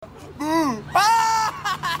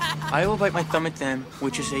I will bite my thumb at them,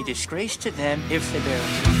 which is a disgrace to them if they bear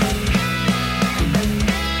it.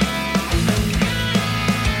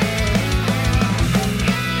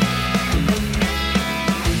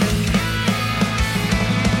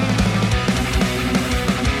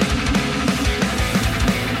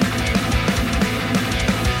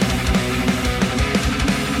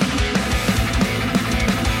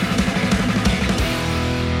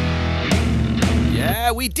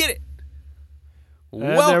 We did it. And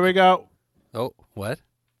there we go. Oh, what?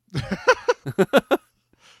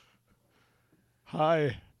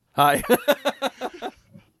 Hi.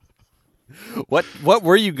 What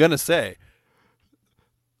were you going to say?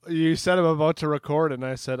 You said I'm about to record, and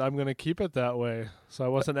I said I'm going to keep it that way. So I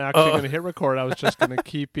wasn't actually going to hit record. I was just going to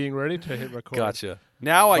keep being ready to hit record. Gotcha.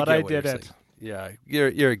 Now I get what did you're it. saying. Yeah,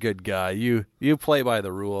 you're a good guy. You play by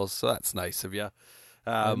the rules, so that's nice of you.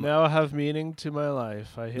 I now have meaning to my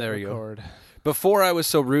life. I hit there you record. Go. Before I was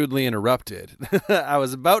so rudely interrupted, I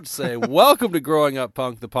was about to say, welcome to Growing Up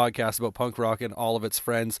Punk, the podcast about punk rock and all of its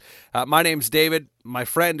friends. My name's David. My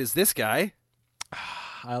friend is this guy.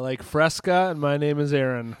 I like Fresca, and my name is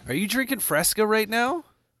Aaron. Are you drinking Fresca right now?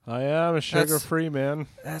 I am a sugar-free man.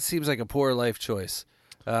 That seems like a poor life choice.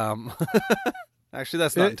 Actually,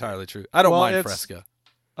 that's not entirely true. I don't mind Fresca.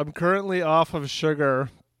 I'm currently off of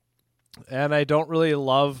sugar, and I don't really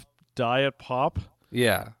love diet pop.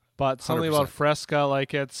 Yeah. But something 100%. about Fresca,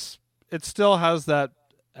 like it still has that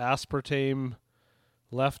aspartame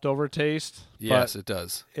leftover taste. Yes, it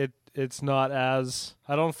does. It's not as,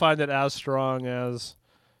 I don't find it as strong as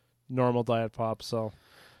normal diet pop. So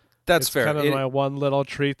that's fair. It's kind of my one little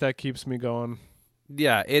treat that keeps me going.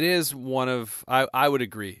 Yeah, it is one of, I would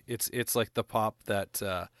agree. It's like the pop that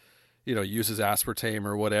uses aspartame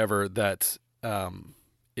or whatever that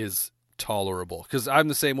is tolerable. Because I'm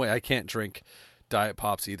the same way. I can't drink diet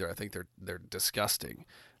pops either. I think they're disgusting.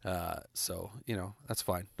 So that's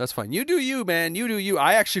fine. That's fine. You do you, man. You do you.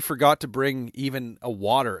 I actually forgot to bring even a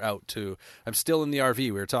water out to. I'm still in the RV.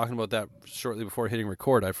 We were talking about that shortly before hitting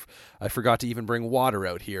record. I forgot to even bring water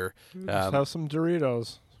out here. Just have some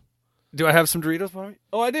Doritos. Do I have some Doritos, Bobby?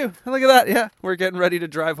 Oh, I do. Look at that. Yeah, we're getting ready to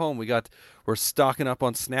drive home. We're stocking up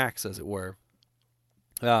on snacks, as it were.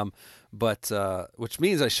 But which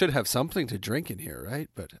means I should have something to drink in here, right?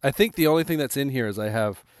 But I think the only thing that's in here is I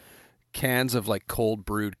have cans of like cold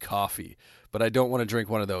brewed coffee, but I don't want to drink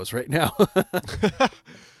one of those right now.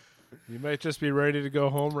 You might just be ready to go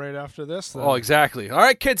home right after this, then. Oh, exactly. All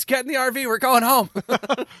right, kids, get in the RV. We're going home.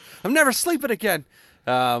 I'm never sleeping again.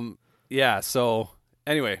 Yeah. So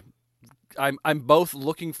anyway, I'm both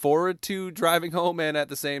looking forward to driving home and at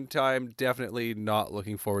the same time definitely not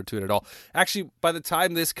looking forward to it at all. Actually, by the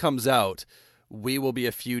time this comes out, we will be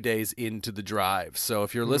a few days into the drive. So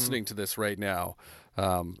if you're listening to this right now,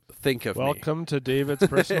 think of me. Welcome to David's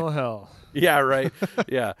personal hell. Yeah, right.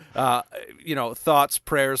 Yeah. Thoughts,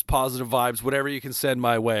 prayers, positive vibes, whatever you can send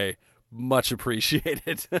my way, much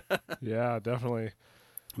appreciated. Yeah, definitely.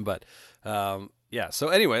 But yeah. So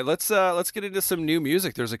anyway, let's get into some new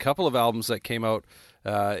music. There's a couple of albums that came out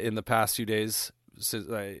in the past few days.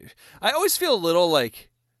 I always feel a little like,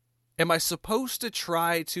 am I supposed to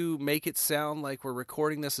try to make it sound like we're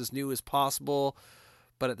recording this as new as possible?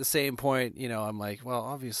 But at the same point, I'm like, well,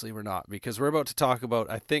 obviously we're not, because we're about to talk about,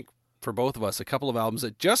 I think for both of us, a couple of albums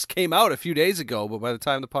that just came out a few days ago. But by the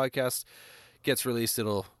time the podcast gets released,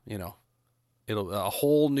 it'll a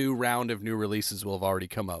whole new round of new releases will have already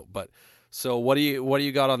come out. But so what do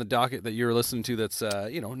you got on the docket that you're listening to that's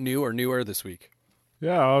new or newer this week?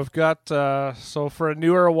 Yeah, I've got so for a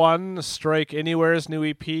newer one, Strike Anywhere's new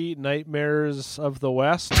EP, Nightmares of the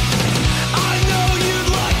West. I know you'd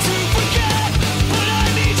like to forget, but I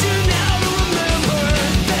need you now to remember.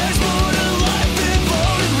 There's more to life than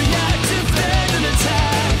boring reactive fed and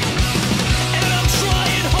attack. And I'm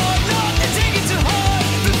trying hard not to take it to heart.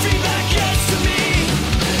 The feedback gets to me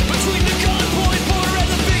between the gunpoint border and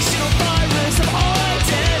the fictional virus of our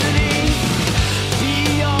identity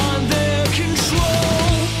beyond their control.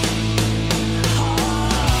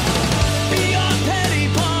 Beyond petty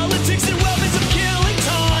politics and weapons of killing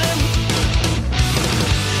time.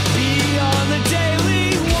 Beyond the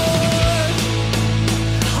daily war.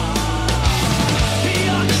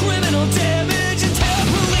 Beyond criminal damage and terror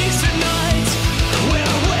police at night. When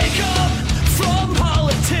I wake up from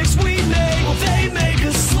politics we make, they make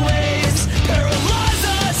us slaves. Paralyze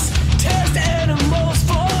us, test animals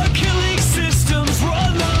for killing systems,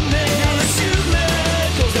 run the maze. Now the two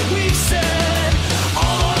medals that we've said,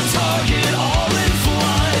 all on target, all in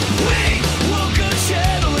flight. We will go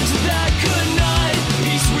channel into that good night.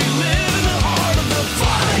 Peace we live in the heart of the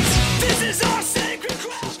fight. This is our sacred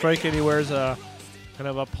ground. Strike Anywhere's a kind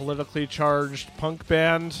of a politically charged punk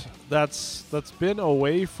band that's been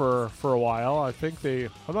away for a while. I think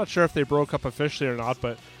I'm not sure if they broke up officially or not,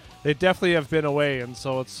 but they definitely have been away, and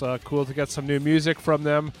so it's cool to get some new music from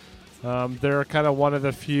them. They're kind of one of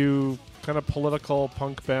the few kind of political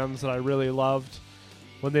punk bands that I really loved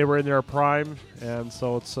when they were in their prime, and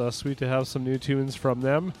so it's sweet to have some new tunes from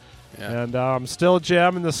them. Yeah. And I'm still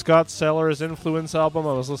jamming the Scott Sellers Influence album.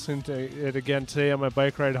 I was listening to it again today on my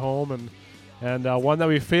bike ride home, and one that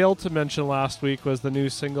we failed to mention last week was the new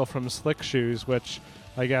single from Slick Shoes, which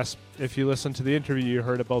I guess if you listened to the interview you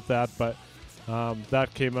heard about that, but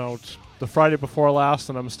that came out the Friday before last,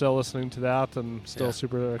 and I'm still listening to that and still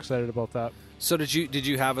super excited about that. So did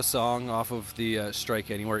you have a song off of the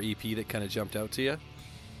Strike Anywhere EP that kind of jumped out to you?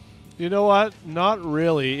 You know what? Not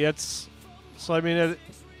really. It's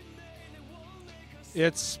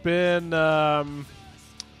been how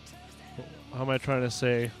am I trying to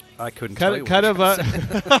say? I couldn't tell you. Kind of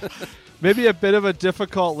a maybe a bit of a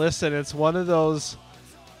difficult listen. It's one of those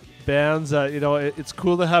bands that it's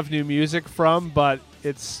cool to have new music from, but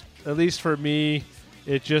it's, at least for me,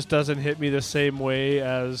 it just doesn't hit me the same way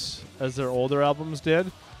as their older albums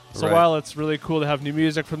did. So Right. while it's really cool to have new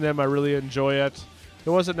music from them, I really enjoy it. It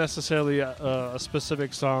wasn't necessarily a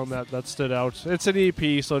specific song that stood out. It's an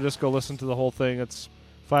EP, so just go listen to the whole thing. It's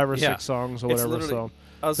 5 or 6 songs or It's whatever. literally- So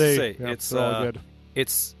I was going to say, they're all good.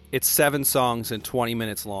 It's 7 songs and 20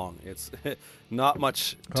 minutes long. It's not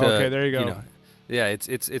much to, Okay, there you go. Yeah,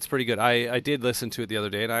 it's pretty good. I did listen to it the other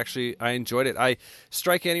day, and I enjoyed it.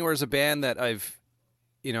 Strike Anywhere is a band that I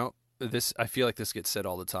feel like this gets said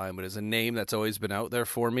all the time, but it's a name that's always been out there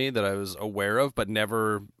for me that I was aware of, but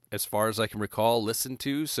never, as far as I can recall, listened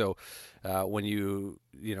to. So when you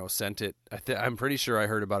sent it, I'm pretty sure I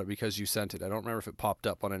heard about it because you sent it. I don't remember if it popped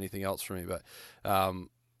up on anything else for me, but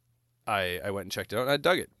I went and checked it out, and I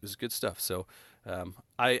dug it. It was good stuff. So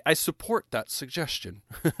I support that suggestion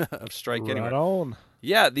of Strike Anywhere. Right on.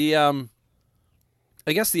 Yeah,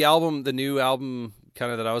 I guess the new album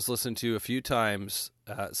kind of that I was listening to a few times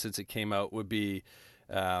since it came out would be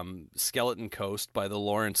Skeleton Coast by the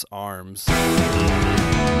Lawrence Arms.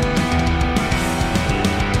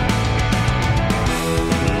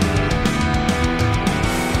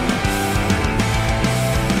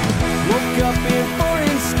 Woke up in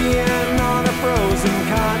foreign skin on a frozen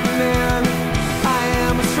continent. I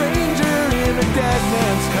am a stranger in a dead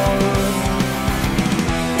man's coat.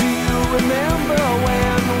 Do you remember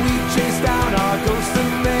when we chased down our ghosts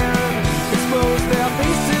and then exposed their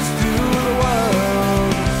faces to the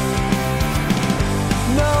world?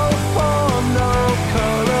 No form, no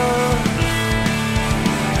color.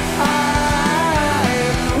 I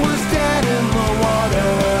was dead in the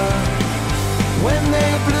water when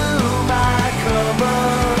they blew my cover.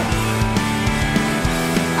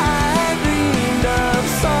 I dreamed of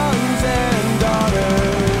sons and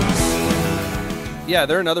daughters. Yeah,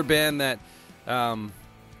 they're another band that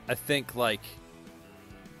I think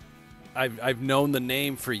I've known the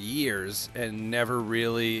name for years and never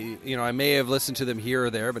really, I may have listened to them here or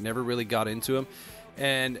there, but never really got into them.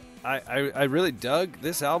 And I really dug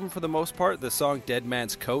this album for the most part. The song Dead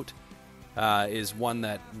Man's Coat is one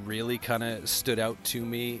that really kind of stood out to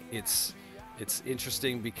me. It's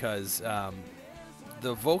interesting because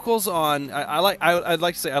the vocals on I'd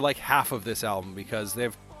like to say I like half of this album because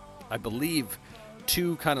they've, I believe,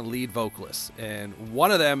 2 kind of lead vocalists, and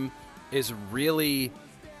one of them is really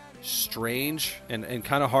strange and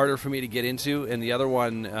kind of harder for me to get into, and the other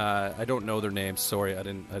one I don't know their names. Sorry, I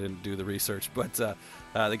didn't do the research, but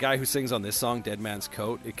the guy who sings on this song, Dead Man's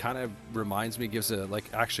Coat, it kind of reminds me, gives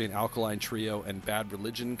actually an Alkaline Trio and Bad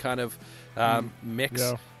Religion kind of mix.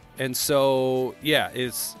 Yeah. And so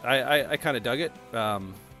I kind of dug it.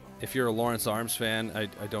 If you're a Lawrence Arms fan,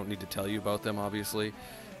 I don't need to tell you about them, obviously.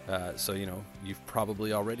 So you've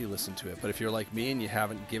probably already listened to it. But if you're like me and you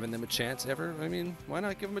haven't given them a chance ever, I mean, why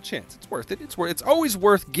not give them a chance? It's worth it. It's always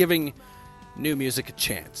worth giving new music a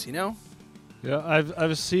chance, Yeah,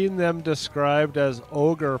 I've seen them described as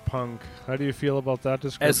ogre punk. How do you feel about that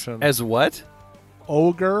description? As what?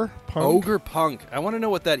 Ogre punk. Ogre punk. I want to know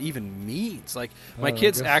what that even means. Like, my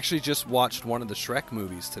kids guess- actually just watched one of the Shrek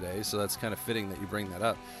movies today, so that's kind of fitting that you bring that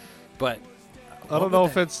up. But I don't know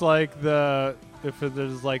if it's like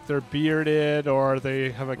there's like they're bearded or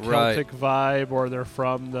they have a Celtic vibe or they're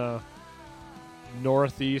from the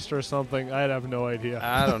Northeast or something. I have no idea.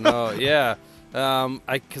 I don't know. Yeah.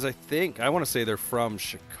 Because I think I want to say they're from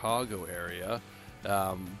Chicago area,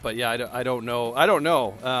 but yeah, I don't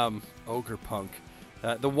know. Ogre punk.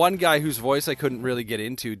 The one guy whose voice I couldn't really get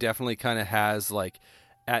into definitely kind of has like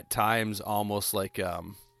at times almost like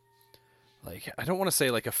like, I don't want to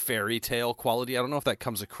say like a fairy tale quality. I don't know if that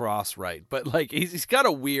comes across right, but like he's got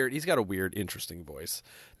a weird, interesting voice.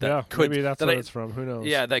 That maybe that's where it's from. Who knows?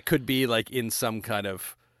 Yeah, that could be like in some kind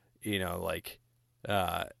of, like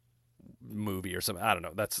movie or something. I don't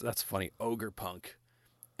know. That's funny. Ogre Punk.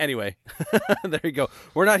 Anyway, there you go.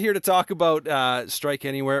 We're not here to talk about Strike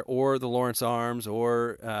Anywhere or the Lawrence Arms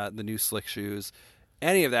or the new Slick Shoes,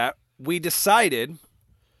 any of that. We decided,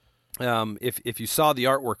 if you saw the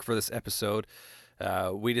artwork for this episode,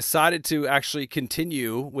 we decided to actually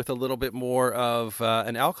continue with a little bit more of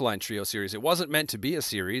an Alkaline Trio series. It wasn't meant to be a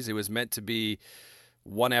series. It was meant to be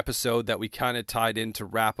one episode that we kind of tied in to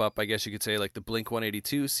wrap up, I guess you could say, like the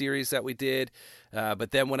Blink-182 series that we did. But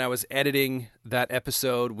then when I was editing that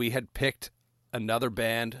episode, we had picked another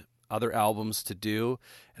band, other albums to do.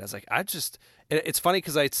 And I was like, it's funny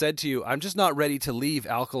because I had said to you, I'm just not ready to leave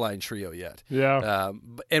Alkaline Trio yet. Yeah.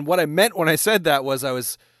 And what I meant when I said that was I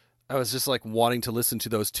was just like wanting to listen to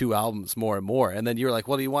those two albums more and more. And then you were like,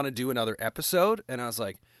 well, do you want to do another episode? And I was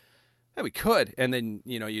like, yeah, we could. And then,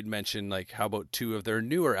 you'd mention like, how about two of their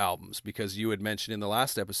newer albums? Because you had mentioned in the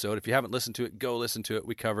last episode, if you haven't listened to it, go listen to it.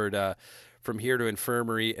 We covered From Here to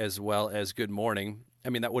Infirmary as well as Good Morning. I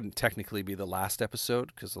mean, that wouldn't technically be the last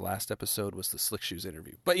episode because the last episode was the Slick Shoes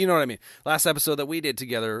interview. But you know what I mean? Last episode that we did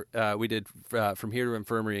together, we did From Here to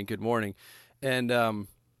Infirmary and Good Morning.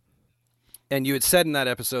 And you had said in that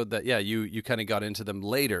episode that, yeah, you kind of got into them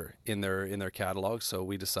later in their catalog, so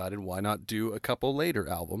we decided why not do a couple later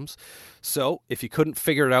albums. So if you couldn't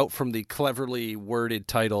figure it out from the cleverly worded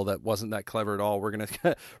title that wasn't that clever at all, we're gonna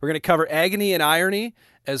cover Agony and Irony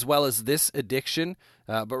as well as This Addiction,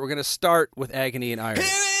 but we're gonna start with Agony and Irony.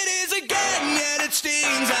 Here it is again, yet it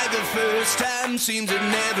stings like the first time. Seems it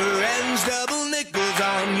never ends. Double nickels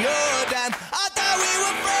on your dime. I thought we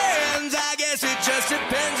were friends. I guess it just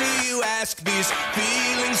depends who you ask. These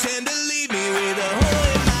feelings tend to leave me with a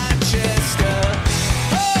hole in my chest. The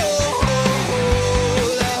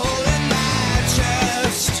hole in my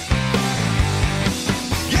chest.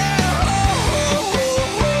 Yeah,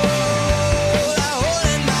 the hole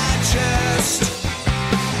in my chest.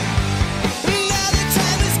 Now the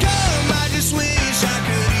time has come, I just wish I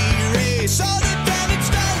could erase all the damage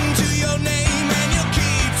done to your name and your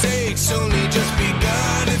keepsakes. Only just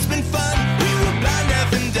begun, it's been fun. We were blind,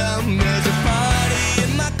 deaf, and dumb. There's a party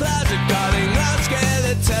in my closet, calling all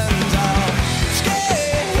skeletons. All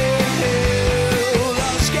skeletons.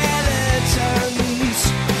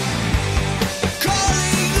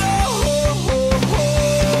 Calling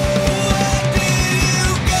where did you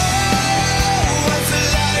go? Once the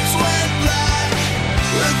lights went black,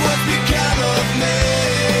 look what's become of me.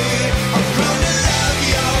 I've grown to love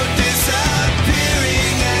your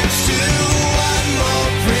disappearing next to one more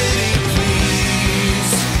pretty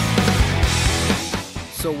please.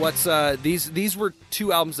 So what's these were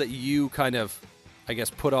two albums that you kind of, I guess,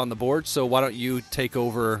 put on the board. So why don't you take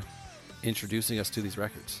over introducing us to these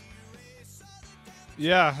records?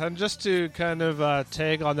 Yeah, and just to kind of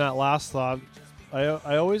tag on that last thought,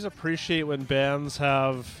 I always appreciate when bands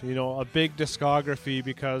have, a big discography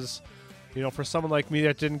because, for someone like me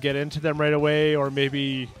that didn't get into them right away, or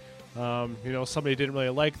maybe, somebody didn't really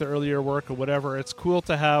like the earlier work or whatever, it's cool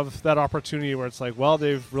to have that opportunity where it's like, well,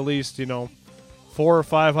 they've released, 4 or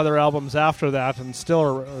 5 other albums after that and still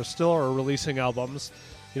are releasing albums.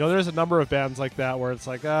 There's a number of bands like that where it's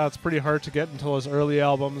like, it's pretty hard to get into those early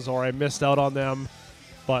albums, or I missed out on them.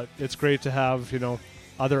 But it's great to have,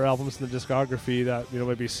 other albums in the discography that,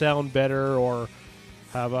 maybe sound better or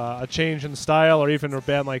have a change in style, or even a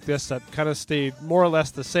band like this that kind of stayed more or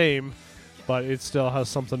less the same, but it still has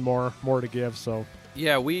something more to give. So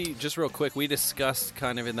Yeah, we discussed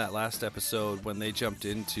kind of in that last episode when they jumped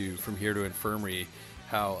into From Here to Infirmary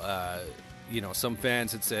how, some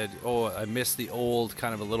fans had said, oh, I miss the old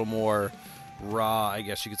kind of a little more raw, I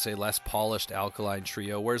guess you could say, less polished Alkaline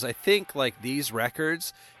Trio. Whereas I think like these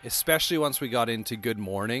records, especially once we got into Good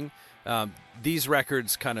Morning, these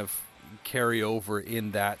records kind of carry over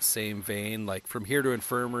in that same vein. Like From Here to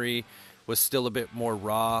Infirmary was still a bit more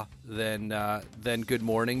raw than Good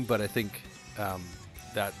Morning, but I think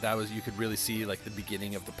that was, you could really see like the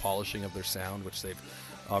beginning of the polishing of their sound, which they've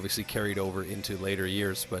obviously carried over into later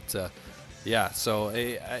years. But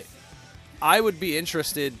so I would be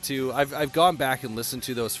interested to. I've gone back and listened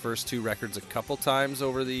to those first two records a couple times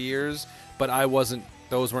over the years, but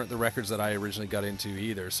those weren't the records that I originally got into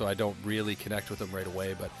either, so I don't really connect with them right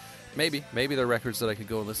away. But maybe they're records that I could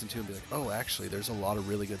go and listen to and be like, oh, actually, there's a lot of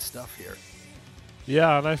really good stuff here.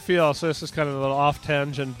 Yeah, and I feel, so this is kind of a little off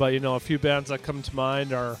tangent, but a few bands that come to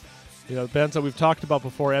mind are, bands that we've talked about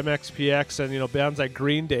before, MXPX, and bands like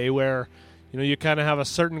Green Day, where you kind of have a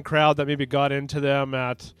certain crowd that maybe got into them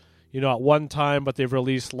at one time, but they've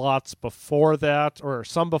released lots before that, or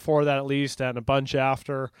some before that at least, and a bunch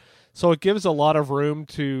after. So it gives a lot of room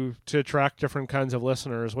to attract different kinds of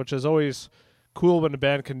listeners, which is always cool when a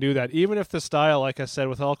band can do that. Even if the style, like I said,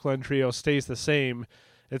 with Alkaline Trio stays the same,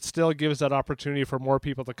 it still gives that opportunity for more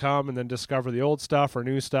people to come and then discover the old stuff or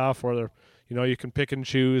new stuff, or you can pick and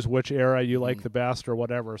choose which era you like the best or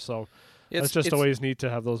whatever. So it's just always neat to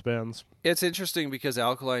have those bands. It's interesting because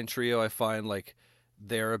Alkaline Trio, I find like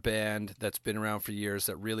they're a band that's been around for years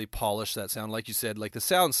that really polished that sound. Like you said, like the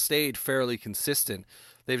sound stayed fairly consistent.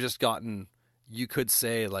 They've just gotten, you could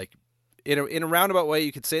say, like in a roundabout way,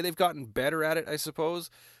 you could say they've gotten better at it, I suppose.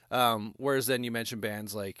 Whereas then you mentioned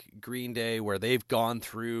bands like Green Day, where they've gone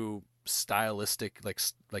through stylistic,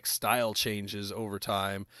 like style changes over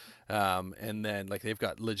time. And then like they've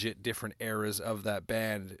got legit different eras of that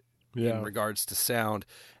band in regards to sound.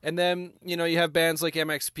 And then, you have bands like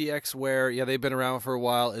MXPX where, they've been around for a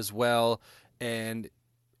while as well. And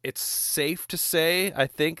it's safe to say, I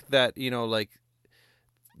think that, like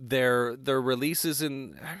their releases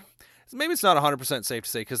in, maybe it's not 100% safe to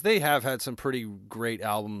say, because they have had some pretty great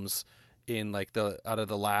albums in like out of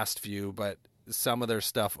the last few, but some of their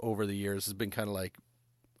stuff over the years has been kind of like,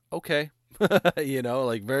 okay,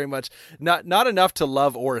 like very much not enough to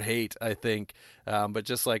love or hate, I think. But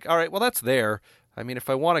just like, all right, well, that's there. I mean, if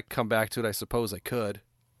I want to come back to it, I suppose I could.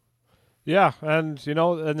 Yeah. And,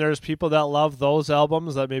 and there's people that love those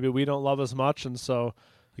albums that maybe we don't love as much. And so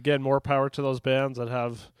again, more power to those bands that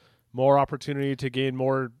have more opportunity to gain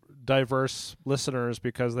more diverse listeners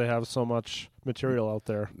because they have so much material out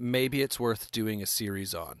there. Maybe it's worth doing a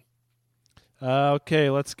series on. Okay,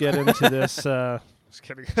 let's get into this. Just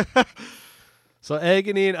kidding. So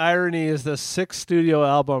Agony and Irony is the sixth studio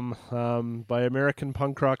album by American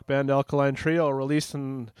punk rock band Alkaline Trio, released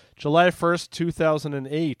on July 1st,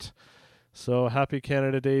 2008. So happy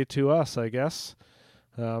Canada Day to us, I guess.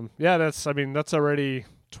 That's already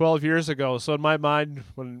 12 years ago. So in my mind,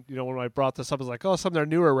 when I brought this up, I was like, oh, some of their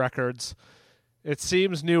newer records. It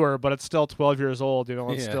seems newer, but it's still 12 years old.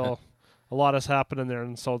 It's still a lot has happened in there,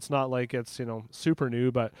 and so it's not like it's super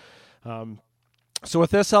new. But so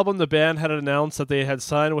with this album, the band had announced that they had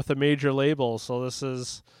signed with a major label. So this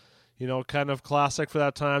is kind of classic for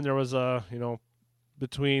that time. There was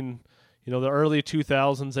between the early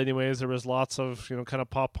 2000s, anyways, there was lots of kind of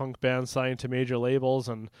pop punk bands signed to major labels,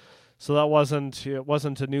 and so that wasn't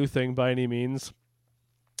a new thing by any means.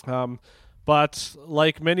 But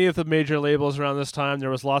like many of the major labels around this time, there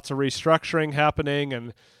was lots of restructuring happening,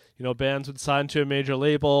 and bands would sign to a major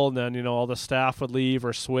label, and then all the staff would leave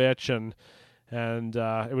or switch, and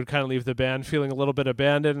it would kind of leave the band feeling a little bit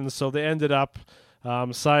abandoned. And so they ended up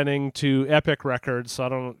signing to Epic Records.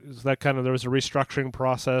 So there was a restructuring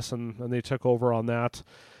process, and they took over on that.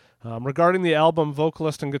 Regarding the album,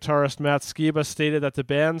 vocalist and guitarist Matt Skiba stated that the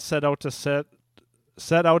band set out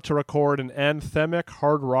to record an anthemic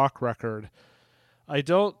hard rock record. I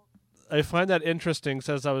find that interesting,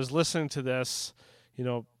 because I was listening to this,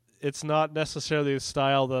 it's not necessarily the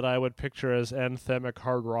style that I would picture as anthemic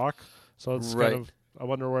hard rock. So it's right. kind of, I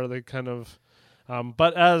wonder where they kind of,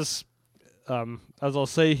 but as I'll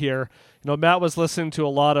say here, Matt was listening to a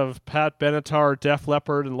lot of Pat Benatar, Def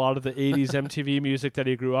Leppard, and a lot of the 80s MTV music that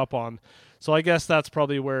he grew up on. So I guess that's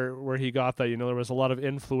probably where he got that. There was a lot of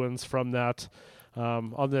influence from that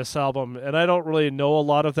on this album. And I don't really know a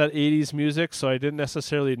lot of that 80s music, so I didn't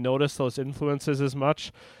necessarily notice those influences as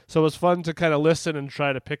much. So it was fun to kind of listen and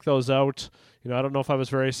try to pick those out. I don't know if I was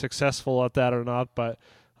very successful at that or not, but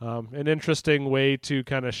an interesting way to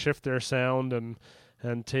kind of shift their sound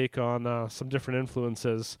and take on some different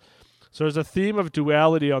influences. So there's a theme of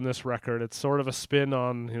duality on this record. It's sort of a spin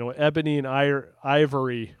on, ebony and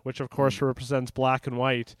ivory, which of course represents black and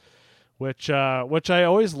white, which I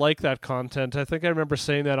always like that content. I think I remember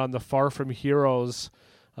saying that on the Far From Heroes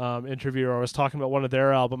interview, where I was talking about one of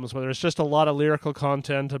their albums, where there's just a lot of lyrical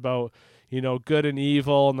content about, good and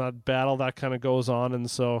evil and that battle that kind of goes on. And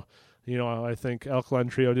so, I think Alkaline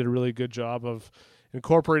Trio did a really good job of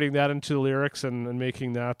incorporating that into the lyrics and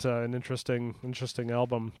making that an interesting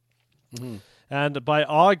album. Mm-hmm. And by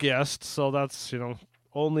August, so that's,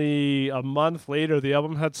 only a month later, the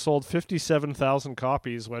album had sold 57,000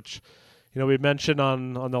 copies, which, we mentioned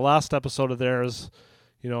on the last episode of theirs,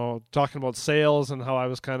 talking about sales and how I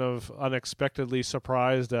was kind of unexpectedly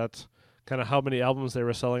surprised at kind of how many albums they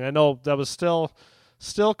were selling. I know that was still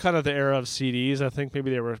kind of the era of CDs. I think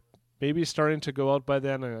maybe they were starting to go out by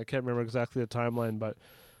then. I can't remember exactly the timeline, but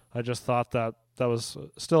I just thought that was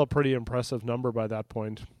still a pretty impressive number by that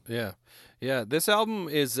point. Yeah. This album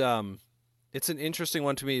is it's an interesting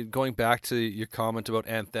one to me, going back to your comment about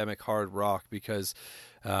anthemic hard rock, because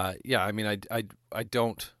yeah, I mean, I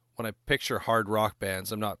don't, when I picture hard rock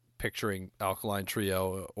bands, I'm not picturing Alkaline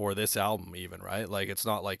Trio or this album even, right? Like, it's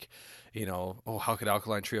not like, you know, oh, how could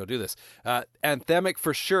Alkaline Trio do this? Anthemic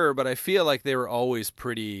for sure, but I feel like they were always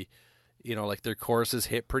pretty, you know, like their choruses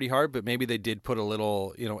hit pretty hard, but maybe they did put a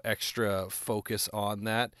little, you know, extra focus on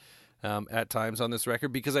that at times on this record,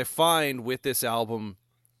 because I find with this album,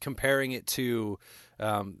 comparing it to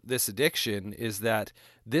This Addiction, is that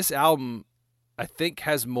this album, I think,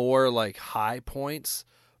 has more like high points,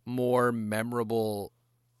 more memorable,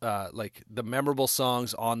 like the memorable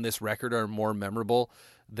songs on this record are more memorable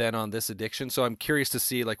than on This Addiction. So I'm curious to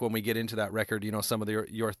see, like, when we get into that record, you know, some of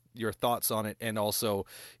your thoughts on it, and also,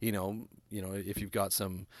 you know, if you've got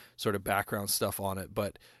some sort of background stuff on it.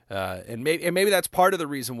 But and maybe that's part of the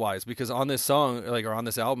reason why, is because on this song, like, or on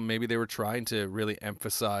this album, maybe they were trying to really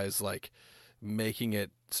emphasize, like, making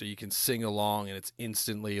it so you can sing along and it's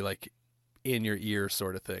instantly like in your ear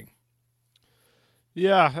sort of thing.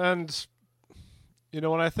 Yeah, and you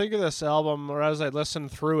know, when I think of this album, or as I listen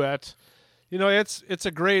through it, you know, it's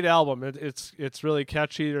a great album. It's really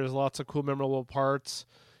catchy. There's lots of cool, memorable parts.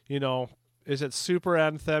 You know, is it super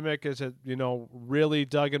anthemic? Is it, you know, really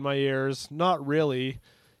dug in my ears? Not really.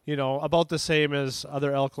 You know, about the same as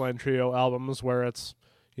other Alkaline Trio albums, where it's,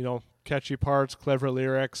 you know, catchy parts, clever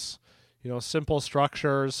lyrics, you know, simple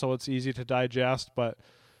structures, so it's easy to digest. But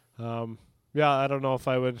yeah, I don't know if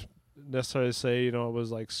I would necessarily say, you know, it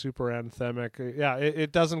was like super anthemic. Yeah,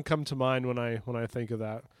 it doesn't come to mind when I think of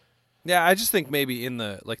that. Yeah, I just think maybe in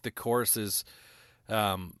the, like, the choruses,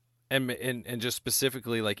 and just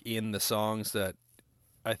specifically like in the songs that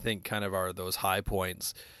I think kind of are those high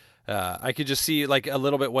points, I could just see like a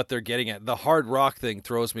little bit what they're getting at. The hard rock thing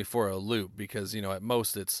throws me for a loop, because, you know, at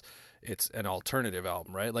most it's an alternative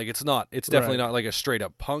album, right? Like, it's definitely not like a straight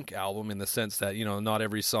up punk album, in the sense that, you know, not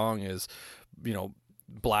every song is, you know,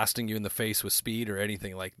 blasting you in the face with speed or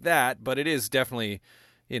anything like that, but it is definitely,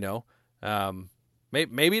 you know,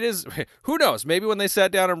 maybe it is, who knows, maybe when they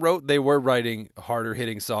sat down and wrote, they were writing harder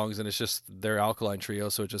hitting songs, and it's just their Alkaline Trio,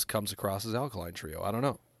 so it just comes across as Alkaline Trio. I don't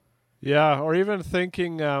know. Yeah, or even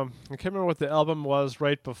thinking, I can't remember what the album was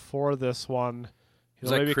right before this one.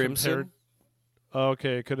 Was that maybe Crimson?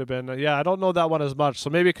 Okay, it could have been. Yeah, I don't know that one as much, so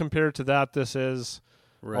maybe compared to that, this is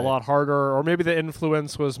a lot harder, or maybe the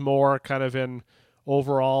influence was more kind of in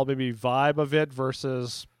overall maybe vibe of it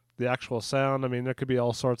versus the actual sound. I mean, there could be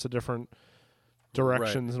all sorts of different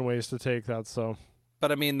directions and ways to take that. So,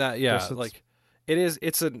 but I mean that, yeah, like it is.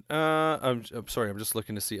 It's an. I'm sorry. I'm just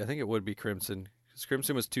looking to see. I think it would be Crimson, because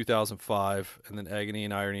Crimson was 2005, and then Agony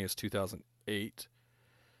and Irony is 2008.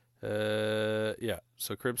 Yeah.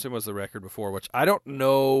 So Crimson was the record before, which I don't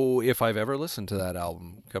know if I've ever listened to that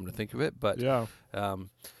album, come to think of it. But yeah.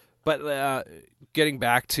 But getting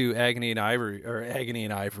back to Agony and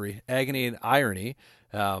Irony,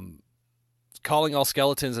 Calling All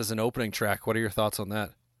Skeletons as an opening track. What are your thoughts on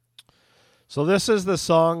that? So this is the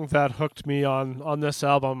song that hooked me on this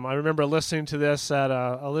album. I remember listening to this at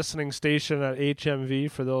a listening station at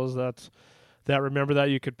HMV. For those that remember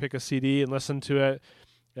that, you could pick a CD and listen to it.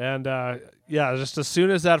 And yeah, just as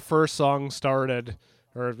soon as that first song started,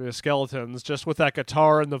 or the Skeletons, just with that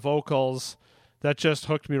guitar and the vocals, that just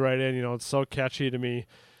hooked me right in. You know, it's so catchy to me.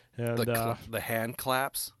 And the hand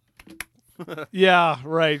claps. Yeah,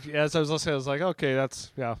 right. As I was listening, I was like, okay, that's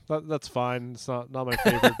fine. It's not my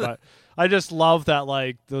favorite, but I just love that,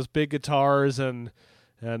 like, those big guitars, and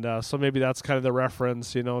so maybe that's kind of the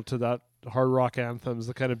reference, you know, to that hard rock anthems,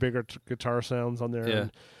 the kind of bigger guitar sounds on there. Yeah.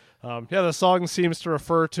 And, the song seems to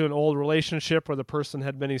refer to an old relationship where the person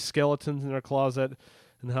had many skeletons in their closet,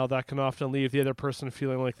 and how that can often leave the other person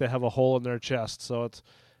feeling like they have a hole in their chest. So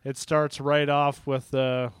it starts right off with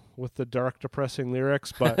the dark, depressing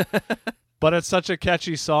lyrics, but but it's such a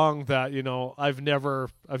catchy song that, you know, I've never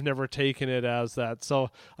taken it as that. So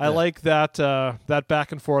I like that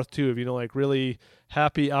back and forth too, of, you know, like really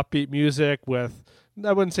happy, upbeat music with,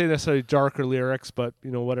 I wouldn't say necessarily darker lyrics, but, you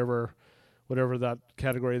know, whatever that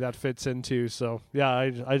category that fits into. So yeah,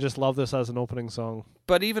 I just love this as an opening song.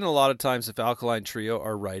 But even a lot of times, if Alkaline Trio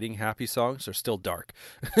are writing happy songs, they're still dark.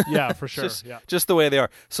 Yeah, for sure. Just the way they are.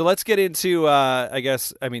 So let's get into, I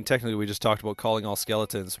guess, I mean, technically we just talked about Calling All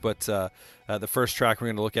Skeletons, but the first track we're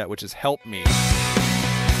going to look at, which is Help Me.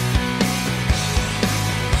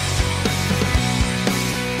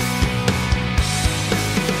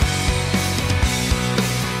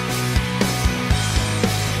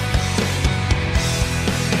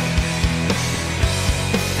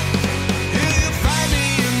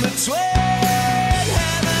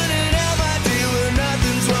 Heaven and hell, my dear, where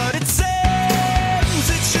nothing's what it says.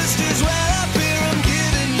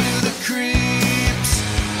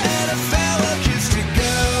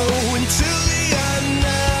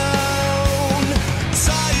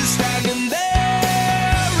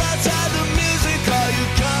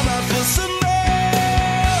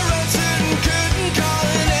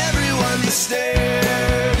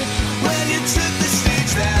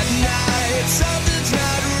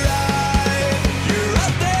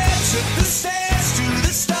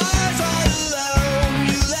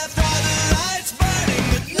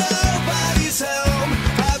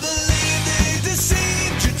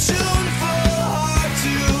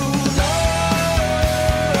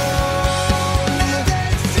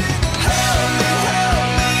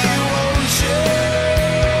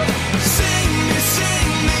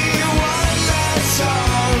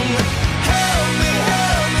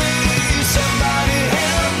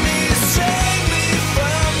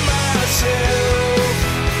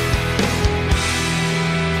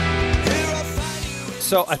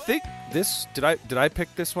 So I think this did I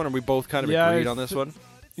pick this one, or we both kind of agreed on this one?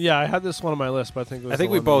 Yeah, I had this one on my list, but I think it was I think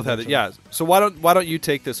the we one both you had it. mentioned. Yeah. So why don't you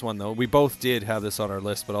take this one though? We both did have this on our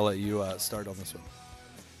list, but I'll let you start on this one.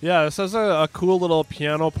 Yeah, this has a cool little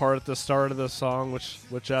piano part at the start of the song,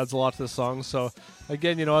 which adds a lot to the song. So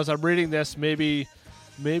again, as I'm reading this, maybe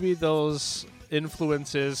those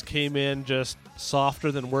influences came in just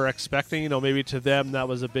softer than we're expecting. Maybe to them that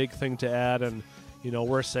was a big thing to add, and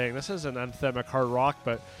we're saying this is an anthemic hard rock,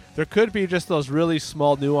 but there could be just those really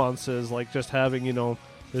small nuances, like just having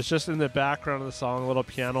there's just in the background of the song a little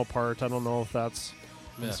piano part. I don't know if that's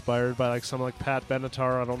inspired by like someone like Pat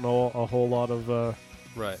Benatar. I don't know a whole lot of their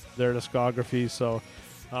discography. So,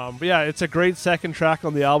 but yeah, it's a great second track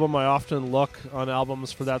on the album. I often look on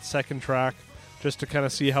albums for that second track just to kind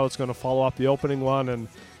of see how it's going to follow up the opening one, and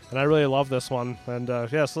I really love this one. And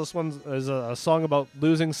so this one is a song about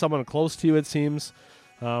losing someone close to you, it seems.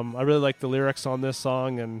 I really like the lyrics on this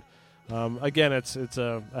song, and again, it's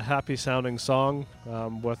a happy sounding song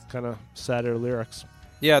with kind of sadder lyrics.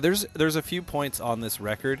 Yeah, there's a few points on this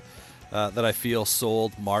record that I feel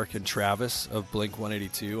sold Mark and Travis of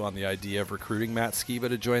Blink-182 on the idea of recruiting Matt Skiba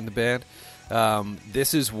to join the band.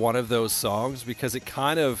 This is one of those songs because it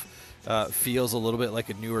kind of feels a little bit like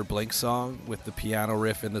a newer Blink song with the piano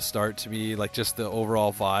riff in the start to me, like just the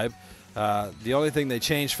overall vibe. The only thing they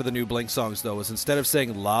changed for the new Blink songs, though, was instead of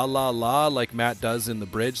saying la la la like Matt does in the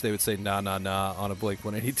bridge, they would say na na na on a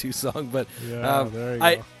Blink-182 song. But there you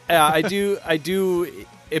go. I do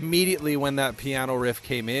immediately when that piano riff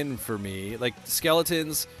came in for me, like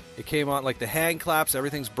Skeletons, it came on like the hand claps,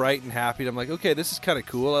 everything's bright and happy. And I'm like, okay, this is kind of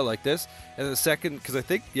cool. I like this. And then the second, because I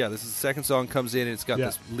think this is the second song comes in and it's got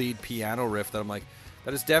this lead piano riff that I'm like,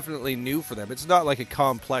 that is definitely new for them. It's not like a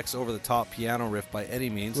complex, over-the-top piano riff by any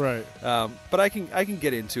means, right? But I can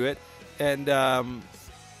get into it, and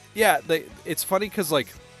it's funny because like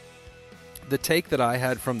the take that I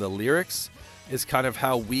had from the lyrics is kind of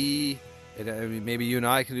how we, and I mean, maybe you and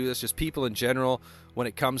I can do this. Just people in general, when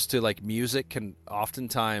it comes to like music, can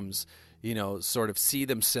oftentimes sort of see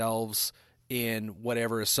themselves in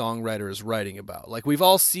whatever a songwriter is writing about. Like we've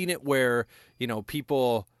all seen it where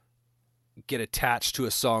people get attached to a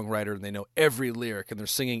songwriter and they know every lyric and they're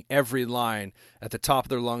singing every line at the top of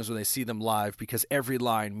their lungs when they see them live because every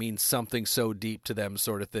line means something so deep to them,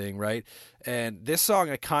 sort of thing, right? And this song,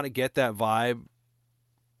 I kind of get that vibe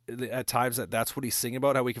at times, that's what he's singing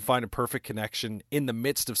about, how we can find a perfect connection in the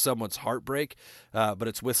midst of someone's heartbreak, but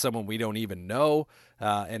it's with someone we don't even know,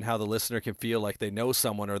 and how the listener can feel like they know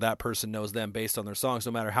someone or that person knows them based on their songs,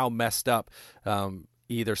 no matter how messed up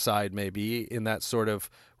either side may be in that sort of,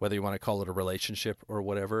 whether you want to call it a relationship or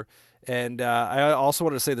whatever. And I also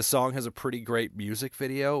wanted to say the song has a pretty great music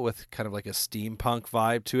video with kind of like a steampunk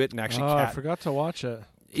vibe to it. And actually, I forgot to watch it.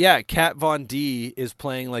 Yeah, Kat Von D is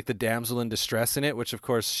playing like the damsel in distress in it, which of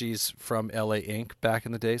course she's from LA Inc. back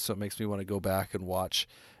in the day, so it makes me want to go back and watch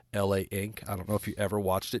LA Inc. I don't know if you ever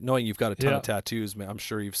watched it. Knowing you've got a ton of tattoos, man, I'm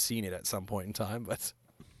sure you've seen it at some point in time. But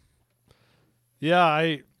yeah,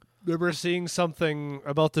 I remember seeing something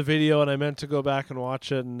about the video, and I meant to go back and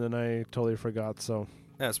watch it, and then I totally forgot. So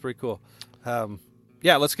yeah, it's pretty cool.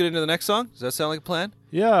 Yeah, let's get into the next song. Does that sound like a plan?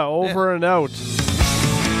 Yeah, over and out.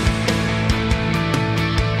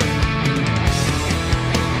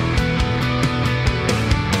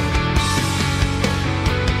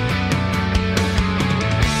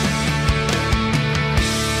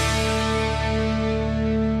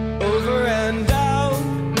 Over and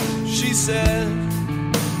out, she said,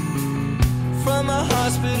 from a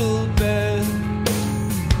hospital bed.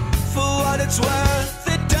 For what it's worth,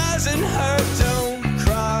 it doesn't hurt, don't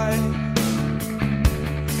cry.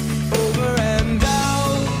 Over and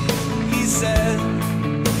out, he said,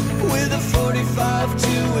 with a 45 to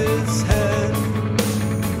his head.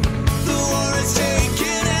 The war has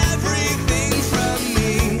taken everything from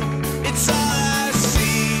me, it's all I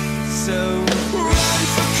see, so run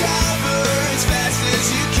for cover as fast as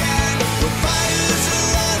you can. We'll fighters and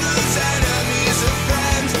lovers, enemies or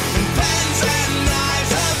friends, and pens and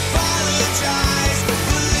knives apologize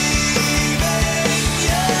for leaving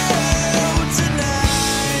you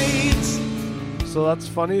tonight. So that's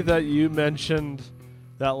funny that you mentioned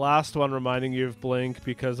that last one reminding you of Blink,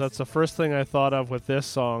 because that's the first thing I thought of with this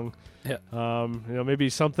song. Yeah. Maybe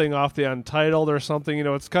something off the Untitled or something.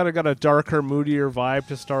 It's kind of got a darker, moodier vibe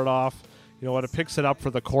to start off. When it picks it up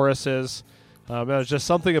for the choruses. There was just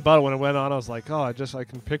something about it when it went on. I was like, I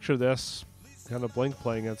can picture this kind of Blink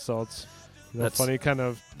playing it. So it's that's funny. Kind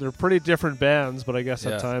of, they're pretty different bands, but I guess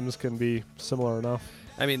at times can be similar enough.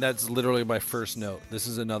 I mean, that's literally my first note. This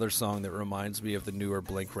is another song that reminds me of the newer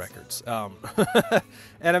Blink records. And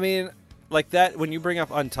I mean, like that, when you bring up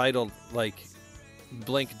Untitled, like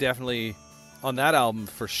Blink definitely on that album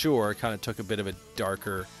for sure kind of took a bit of a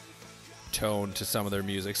darker tone to some of their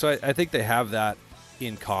music. So I think they have that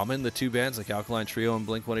in common, the two bands, like Alkaline Trio and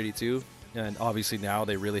Blink 182. And obviously now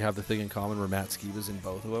they really have the thing in common where Matt Skiba's in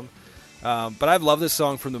both of them. But I've loved this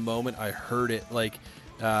song from the moment I heard it. Like,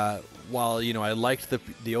 while, you know, I liked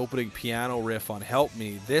the opening piano riff on Help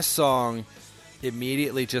Me, this song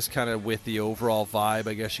immediately just kind of with the overall vibe,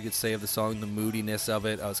 I guess you could say, of the song, the moodiness of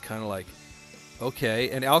it, I was kind of like, okay.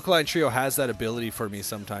 And Alkaline Trio has that ability for me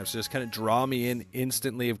sometimes to just kind of draw me in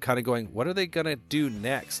instantly of kind of going, what are they going to do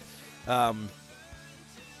next?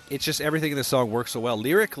 It's just everything in the song works so well.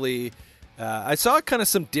 Lyrically, I saw kind of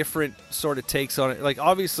some different sort of takes on it. Like,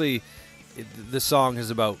 obviously, the song is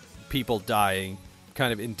about people dying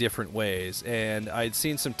kind of in different ways. And I'd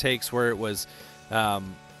seen some takes where it was,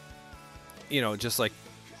 you know, just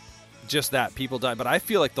that, people die. But I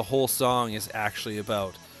feel like the whole song is actually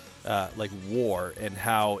about, like, war and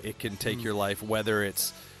how it can take your life, whether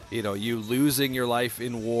it's, you know, you losing your life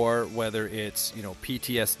in war, whether it's, you know,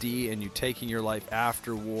 PTSD and you taking your life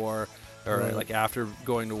after war, or Right. like after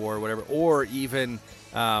going to war or whatever, or even,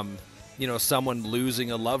 you know, someone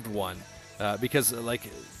losing a loved one. Because, like,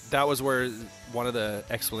 that was where one of the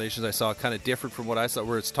explanations I saw kind of different from what I saw,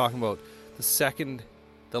 where it's talking about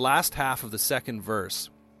the last half of the second verse,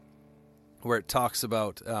 where it talks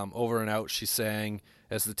about over and out she sang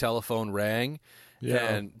as the telephone rang. Yeah.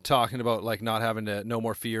 And talking about, like, not having to, no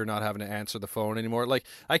more fear, not having to answer the phone anymore. Like,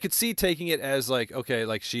 I could see taking it as, like, okay,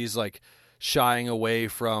 like, she's, like, shying away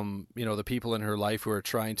from, you know, the people in her life who are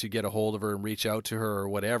trying to get a hold of her and reach out to her or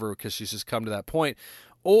whatever, because she's just come to that point.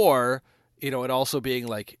 Or, you know, it also being,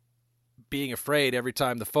 like, being afraid every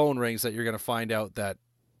time the phone rings that you're going to find out that,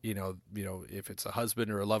 you know, if it's a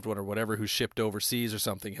husband or a loved one or whatever who's shipped overseas or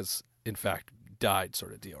something has, in fact, died,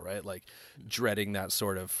 sort of deal, right? Like, dreading that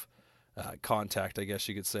sort of contact, I guess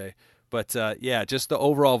you could say. But yeah, just the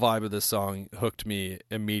overall vibe of this song hooked me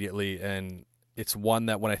immediately, and it's one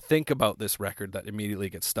that when I think about this record, that immediately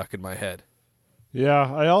gets stuck in my head.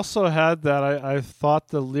 Yeah, I also had that. I thought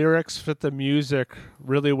the lyrics fit the music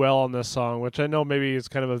really well on this song, which I know maybe is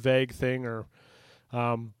kind of a vague thing, or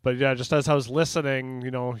but yeah, just as I was listening,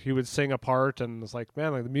 you know, he would sing a part, and it's like,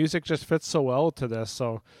 man, like, the music just fits so well to this.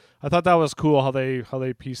 So I thought that was cool how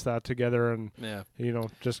they pieced that together, and Yeah. you know,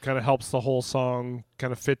 just kind of helps the whole song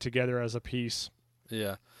kind of fit together as a piece.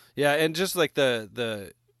 Yeah. Yeah, and just like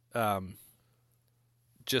the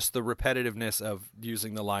just the repetitiveness of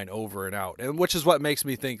using the line over and out, and which is what makes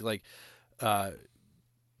me think, like, that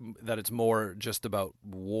it's more just about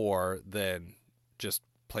war than just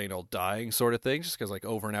plain old dying sort of thing, just because, like,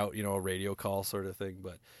 over and out, you know, a radio call sort of thing.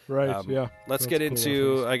 But Right, yeah. let's That's get a cool into,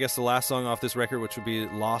 reference. I guess, the last song off this record, which would be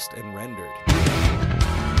Lost and Rendered.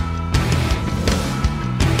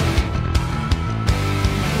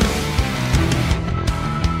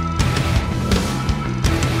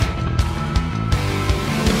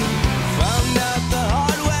 Found out the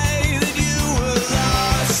hard way that you were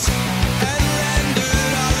lost and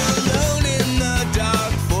rendered all alone in the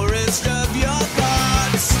dark forest of your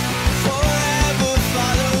thoughts, forever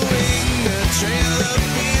following the trail of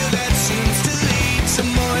fear that seems to lead to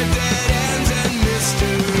more dead ends and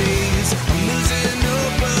mysteries. I'm losing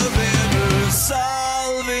hope of ever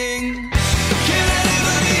solving. Can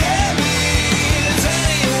anybody help me? Is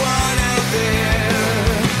anyone out there?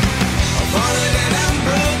 I'm falling and I'm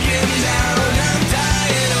broken down, I'm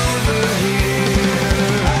dying over here.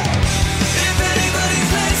 If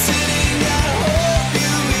anybody's listening, I hope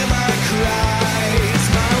you hear my cries.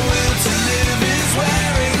 My will to live is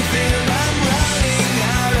wearing thin, I'm running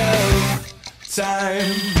out of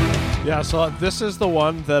time. Yeah, so this is the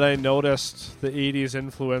one that I noticed the 80s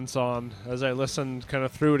influence on as I listened kind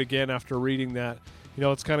of through it again after reading that. You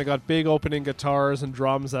know, it's kind of got big opening guitars and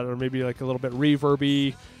drums that are maybe like a little bit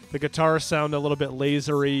reverby. The guitars sound a little bit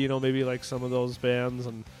lasery, you know, maybe like some of those bands.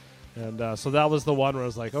 And so that was the one where I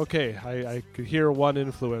was like, okay, I could hear one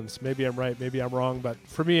influence. Maybe I'm right, maybe I'm wrong. But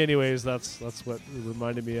for me anyways, that's what it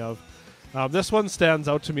reminded me of. This one stands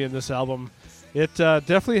out to me in this album. It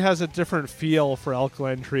definitely has a different feel for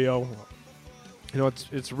Alkaline Trio. You know,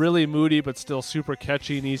 it's really moody, but still super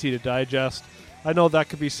catchy and easy to digest. I know that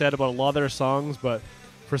could be said about a lot of their songs, but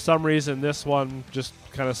for some reason, this one just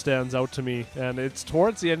kind of stands out to me. And it's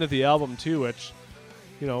towards the end of the album, too, which,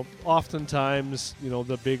 you know, oftentimes, you know,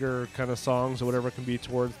 the bigger kind of songs or whatever can be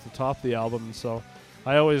towards the top of the album. So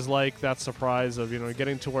I always like that surprise of, you know,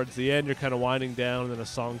 getting towards the end, you're kind of winding down, and then a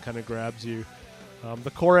song kind of grabs you.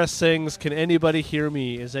 The chorus sings, "Can anybody hear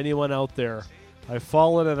me? Is anyone out there? I've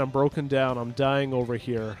fallen and I'm broken down. I'm dying over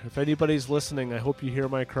here. If anybody's listening, I hope you hear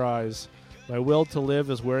my cries. My will to live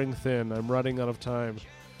is wearing thin. I'm running out of time.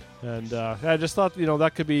 And I just thought,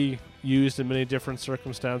 that could be used in many different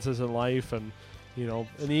circumstances in life, and,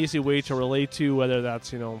 an easy way to relate to, whether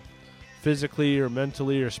that's, physically or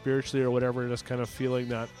mentally or spiritually or whatever, just kind of feeling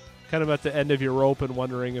that kind of at the end of your rope and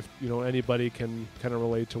wondering if, anybody can kind of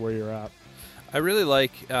relate to where you're at. I really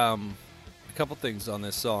like a couple things on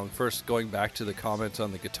this song. First, going back to the comments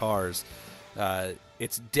on the guitars,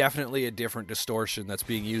 it's definitely a different distortion that's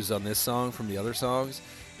being used on this song from the other songs.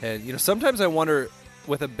 And, sometimes I wonder,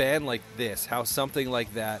 with a band like this, how something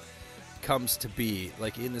like that comes to be,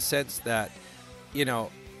 like in the sense that,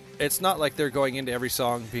 it's not like they're going into every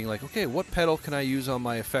song being like, okay, what pedal can I use on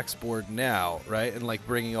my effects board now, right? And like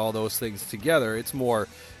bringing all those things together. It's more,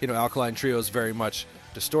 Alkaline Trio is very much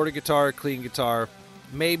distorted guitar, clean guitar,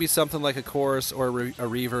 maybe something like a chorus or a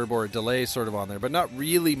reverb or a delay sort of on there, but not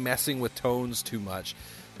really messing with tones too much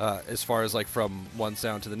as far as like from one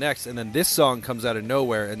sound to the next. And then this song comes out of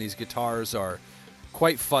nowhere, and these guitars are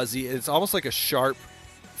quite fuzzy. It's almost like a sharp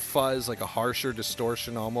fuzz, like a harsher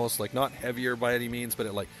distortion almost, like not heavier by any means, but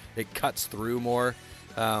it cuts through more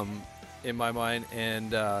in my mind.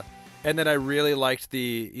 And then I really liked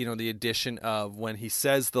the addition of when he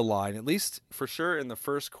says the line, at least for sure in the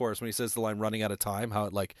first chorus, when he says the line running out of time, how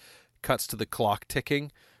it like cuts to the clock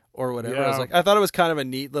ticking or whatever. Yeah. I thought it was kind of a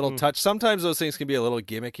neat little touch. Sometimes those things can be a little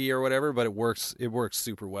gimmicky or whatever, but it works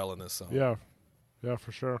super well in this song. Yeah,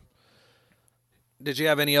 for sure. Did you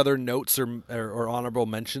have any other notes or honorable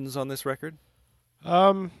mentions on this record?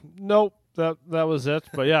 Nope. That was it.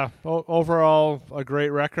 But yeah, overall a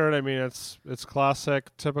great record. I mean, it's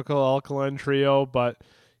classic, typical Alkaline Trio, but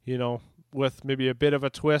with maybe a bit of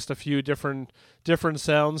a twist, a few different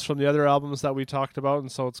sounds from the other albums that we talked about,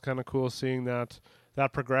 and so it's kind of cool seeing that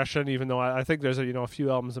progression. Even though I think there's a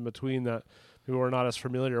few albums in between that we were not as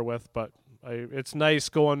familiar with, but it's nice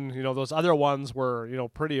going. Those other ones were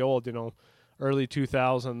pretty old. Early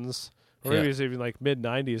 2000s, or maybe it's even like mid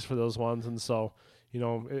 90s for those ones, and so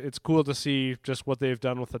it's cool to see just what they've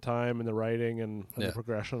done with the time and the writing and the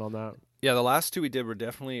progression on that. Yeah, the last two we did were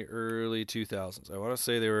definitely early 2000s. I want to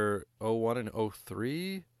say they were 01 and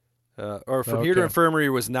 03. Or From Here to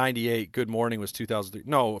Infirmary was 98. Good Morning was 2003.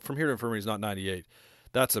 No, From Here to Infirmary is not 98.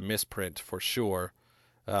 That's a misprint for sure,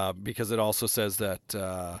 because it also says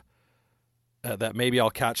that that Maybe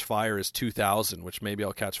I'll Catch Fire is 2000, which Maybe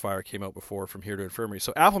I'll Catch Fire came out before From Here to Infirmary.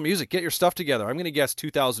 So Apple Music, get your stuff together. I'm going to guess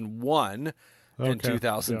 2001 and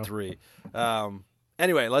 2003. Yeah.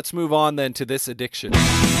 Anyway, let's move on then to This Addiction.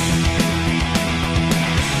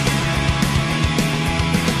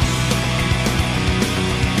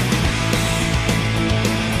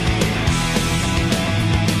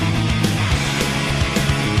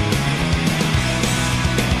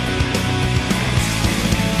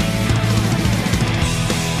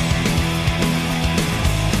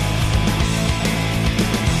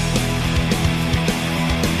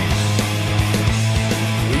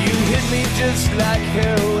 Just like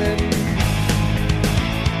heroin,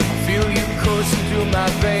 I feel you coursing through my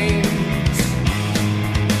veins.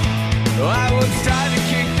 I once tried to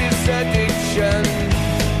kick this addiction.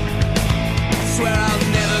 I swear I'll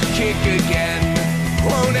never kick again.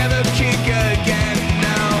 Won't ever kick again.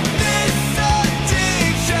 No, this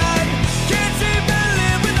addiction can't seem to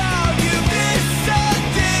live without you. This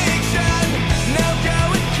addiction, no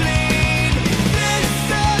going clean. This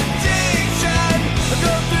addiction, I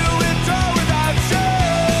go through it all.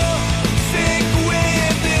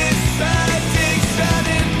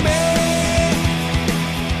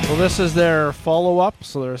 Well, this is their follow-up,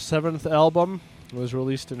 so their 7th album. It was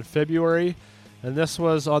released in February, and this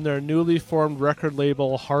was on their newly formed record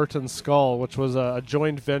label Heart and Skull, which was a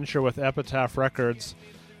joint venture with Epitaph Records.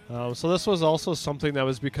 So this was also something that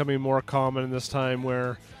was becoming more common in this time,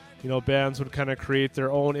 where bands would kind of create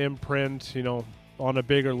their own imprint, on a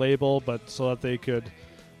bigger label, but so that they could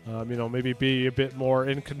maybe be a bit more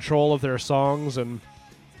in control of their songs, and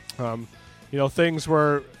things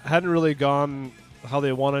hadn't really gone how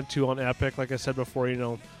they wanted to on Epic. Like I said before,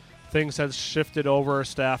 things had shifted over,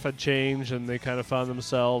 staff had changed, and they kind of found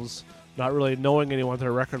themselves not really knowing anyone at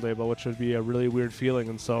their record label, which would be a really weird feeling.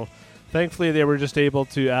 And so thankfully they were just able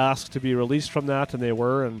to ask to be released from that, and they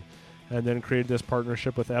were, and then created this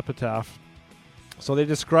partnership with Epitaph. So they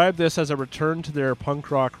described this as a return to their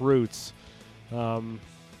punk rock roots.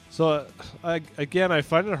 So I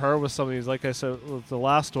find it hard with some of these, like I said, with the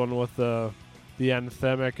last one with the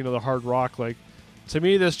anthemic, the hard rock. Like, to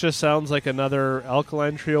me, this just sounds like another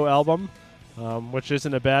Alkaline Trio album, which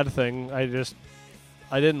isn't a bad thing.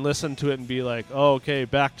 I didn't listen to it and be like, oh, okay,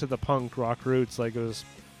 back to the punk rock roots. Like, it was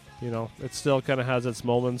it still kind of has its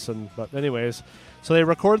moments. But anyways, so they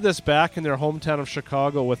recorded this back in their hometown of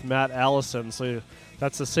Chicago with Matt Allison. So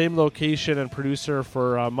that's the same location and producer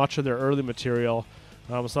for much of their early material.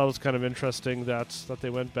 So that was kind of interesting that they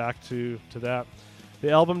went back to that. The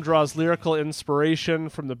album draws lyrical inspiration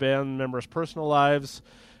from the band members' personal lives,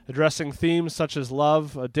 addressing themes such as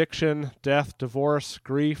love, addiction, death, divorce,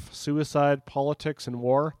 grief, suicide, politics, and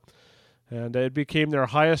war. And it became their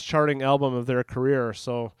highest charting album of their career.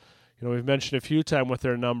 So, we've mentioned a few times with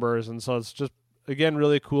their numbers, and so it's just, again,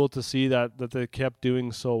 really cool to see that they kept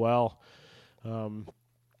doing so well.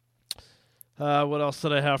 What else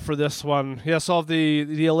did I have for this one? Yes, of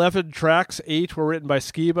the 11 tracks, 8 were written by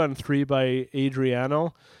Skiba and 3 by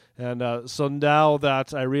Adriano. And so now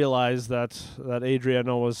that I realize that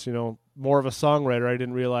Adriano was, more of a songwriter, I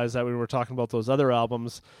didn't realize that when we were talking about those other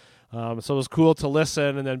albums. So it was cool to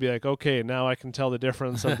listen and then be like, okay, now I can tell the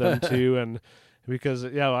difference of them too. And because, I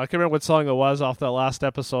can't remember what song it was off that last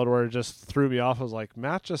episode where it just threw me off. I was like,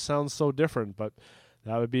 Matt just sounds so different, but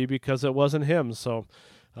that would be because it wasn't him. So,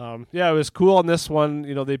 it was cool on this one.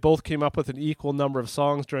 They both came up with an equal number of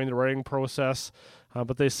songs during the writing process,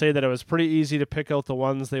 but they say that it was pretty easy to pick out the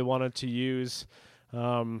ones they wanted to use. There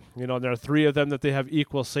are 3 of them that they have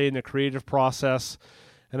equal say in the creative process.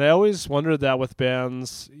 And I always wondered that with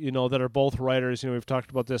bands, that are both writers. We've talked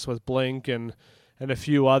about this with Blink and a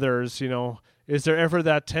few others. Is there ever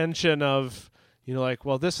that tension of, like,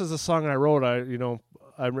 well, this is a song I wrote.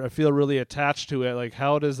 I feel really attached to it. Like,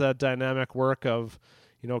 how does that dynamic work of,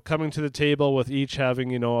 coming to the table with each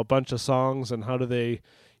having, a bunch of songs, and how do they,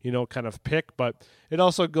 kind of pick? But it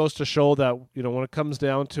also goes to show that, when it comes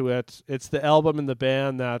down to it, it's the album and the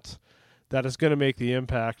band that is going to make the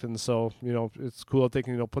impact. And so, it's cool that they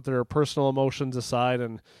can, put their personal emotions aside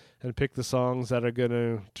and pick the songs that are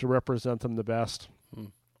going to represent them the best.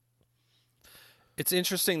 It's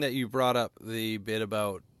interesting that you brought up the bit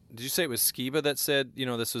about, did you say it was Skiba that said,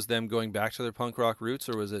 this was them going back to their punk rock roots,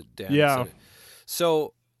 or was it Dan? Yeah.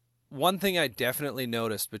 So one thing I definitely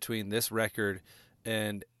noticed between this record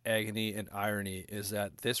and Agony and Irony is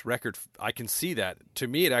that this record, I can see that. To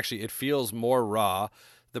me, it feels more raw.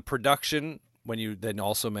 The production, when you then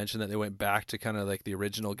also mentioned that they went back to kind of like the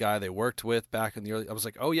original guy they worked with back in the early, I was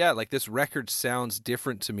like, oh yeah, like this record sounds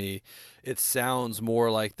different to me. It sounds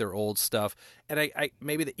more like their old stuff. And I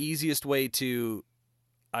maybe the easiest way to,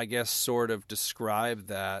 I guess, sort of describe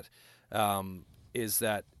that is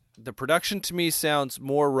that the production to me sounds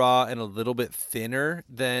more raw and a little bit thinner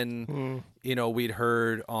than, we'd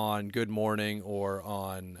heard on Good Morning or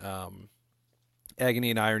on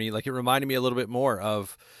Agony and Irony. Like, it reminded me a little bit more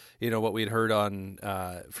of, what we'd heard on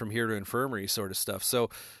From Here to Infirmary sort of stuff. So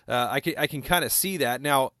I can kind of see that.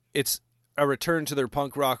 Now, it's a return to their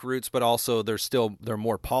punk rock roots, but also they're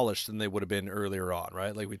more polished than they would have been earlier on,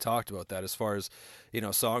 right? Like we talked about that as far as,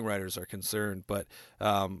 songwriters are concerned. But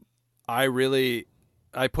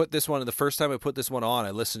I put this one, the first time I put this one on,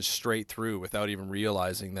 I listened straight through without even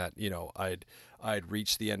realizing that, I'd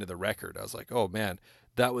reached the end of the record. I was like, oh man,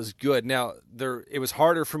 that was good. Now, it was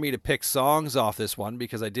harder for me to pick songs off this one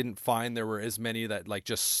because I didn't find there were as many that like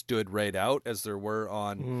just stood right out as there were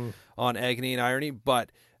on Agony and Irony.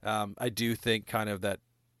 But I do think kind of that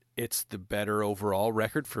it's the better overall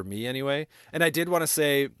record for me anyway. And I did want to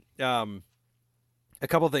say a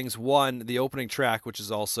couple things. One, the opening track, which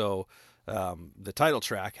is also the title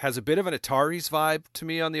track, has a bit of an Ataris vibe to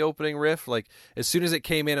me on the opening riff. Like, as soon as it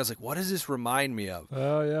came in, I was like, what does this remind me of?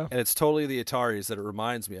 Oh, yeah. And it's totally the Ataris that it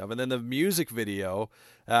reminds me of. And then the music video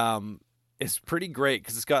is pretty great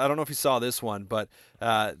because it's got, I don't know if you saw this one, but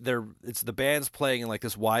it's the band's playing in like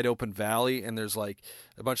this wide open valley, and there's like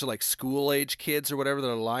a bunch of like school age kids or whatever that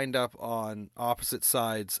are lined up on opposite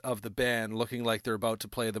sides of the band looking like they're about to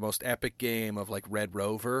play the most epic game of like Red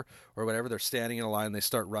Rover or whatever. They're standing in a line and they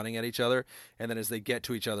start running at each other, and then as they get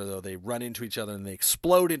to each other though, they run into each other and they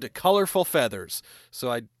explode into colorful feathers.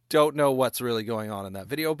 So I don't know what's really going on in that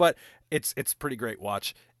video, but it's pretty great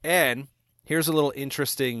watch. And here's a little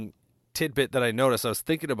interesting tidbit that I noticed. I was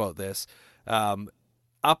thinking about this.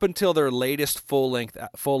 Up until their latest full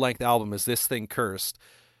length album, Is This Thing Cursed,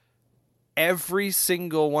 every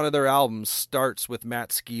single one of their albums starts with Matt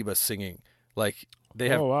Skiba singing. Like they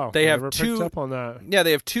have, they have two. Picked up on that. Yeah,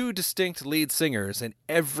 they have two distinct lead singers in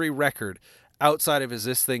every record outside of Is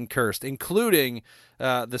This Thing Cursed, including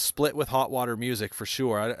the split with Hot Water Music for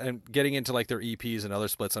sure. And getting into like their EPs and other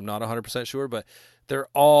splits, I'm not 100% sure, but they're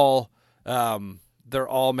all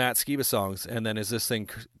Matt Skiba songs, and then Is This Thing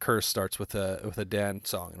Cursed starts with a Dan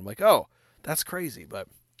song, and I'm like, oh, that's crazy. But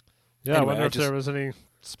yeah, anyway, I wonder if there was any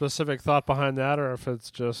specific thought behind that, or if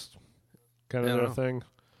it's just kind of their thing.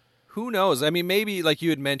 who knows? I mean, maybe like you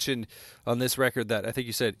had mentioned on this record that I think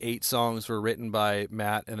you said 8 songs were written by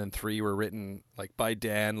Matt and then 3 were written like by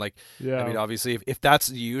Dan. Like, Yeah. I mean, obviously, if that's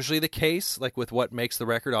usually the case, like with what makes the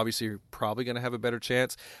record, obviously you're probably going to have a better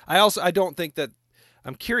chance. I don't think that.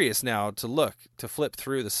 I'm curious now to flip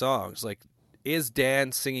through the songs. Like, is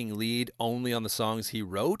Dan singing lead only on the songs he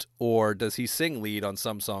wrote, or does he sing lead on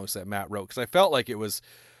some songs that Matt wrote? Because I felt like it was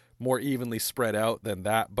more evenly spread out than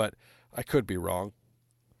that, but I could be wrong.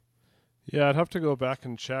 Yeah, I'd have to go back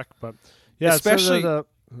and check, but yeah, Especially, I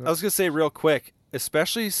was going to say real quick,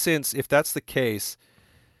 especially since if that's the case,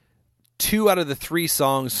 2 out of the 3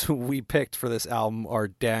 songs we picked for this album are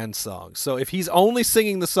Dan's songs. So if he's only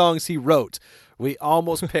singing the songs he wrote, we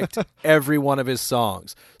almost picked every one of his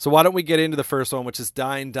songs. So why don't we get into the first one, which is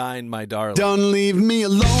Dine, Dine, My Darling. Don't leave me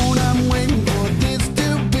alone, I'm waiting for this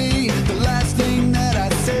to be the last thing that I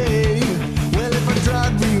say. Well, if I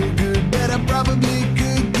tried real good, bet I probably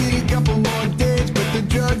could get a couple more days, but the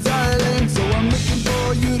drugs are lame, so I'm looking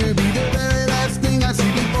for you to be the very last thing I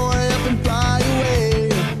see before I up and fly away.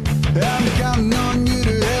 I'm counting on you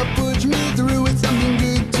to help push me through with something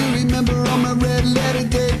good to remember on my red letter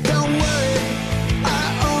day. Don't worry, I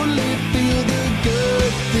only feel the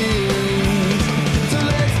good things. So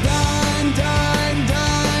let's dine, dine,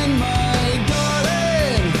 dine, my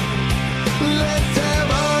darling. Let's have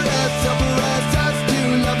all that supper as us two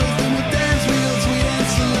lovers, then we'll dance real sweet and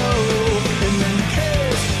slow. And then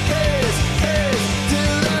kiss, kiss, kiss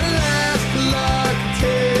till the last clock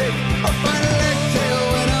tick. I'll final exhale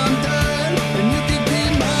when I'm done, and you can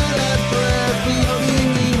keep my last breath floating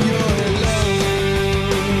in your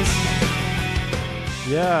lungs.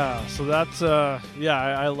 Yeah, so that's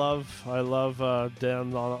I love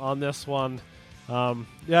Dan on this one.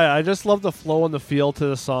 I just love the flow and the feel to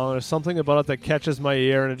the song. There's something about it that catches my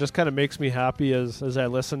ear, and it just kind of makes me happy as I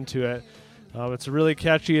listen to it. It's really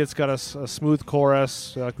catchy. It's got a smooth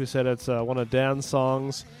chorus. Like we said, it's one of Dan's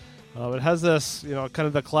songs. It has this, kind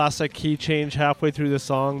of the classic key change halfway through the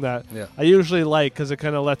song that I usually like because it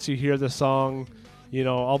kind of lets you hear the song,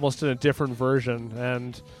 almost in a different version,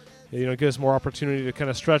 and it gives more opportunity to kind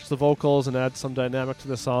of stretch the vocals and add some dynamic to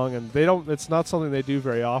the song. And it's not something they do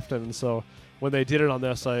very often. And so when they did it on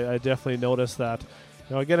this, I definitely noticed that.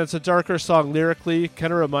 Again, it's a darker song lyrically.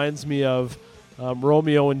 Kind of reminds me of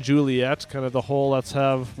Romeo and Juliet, kind of the whole let's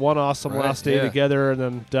have one awesome last day together and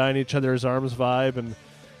then die in each other's arms vibe.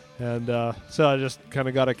 And so I just kind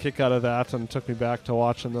of got a kick out of that and took me back to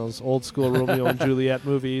watching those old school Romeo and Juliet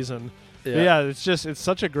movies. And it's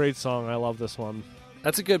such a great song. I love this one.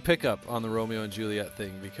 That's a good pickup on the Romeo and Juliet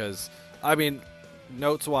thing because, I mean,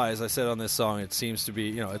 notes-wise, I said on this song, it seems to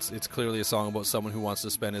be, it's clearly a song about someone who wants to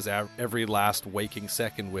spend his every last waking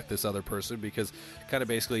second with this other person because kind of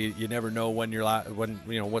basically you never know when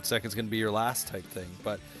what second's going to be your last type thing.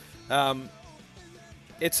 But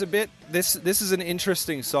it's a bit, this is an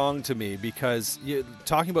interesting song to me because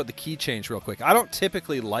talking about the key change real quick, I don't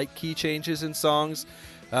typically like key changes in songs.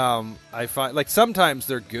 I find like sometimes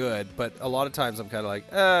they're good, but a lot of times I'm kind of like,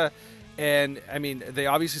 and I mean, they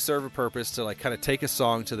obviously serve a purpose to like kind of take a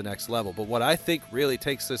song to the next level. But what I think really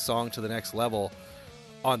takes this song to the next level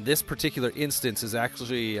on this particular instance is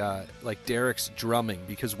actually like Derek's drumming,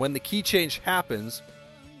 because when the key change happens,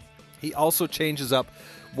 he also changes up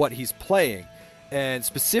what he's playing. And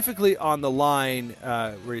specifically on the line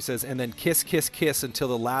where he says, and then kiss, kiss, kiss until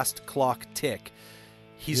the last clock tick.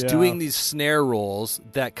 He's doing these snare rolls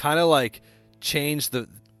that kind of like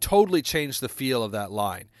totally change the feel of that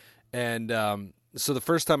line. And so the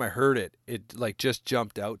first time I heard it, it like just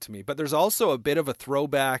jumped out to me. But there's also a bit of a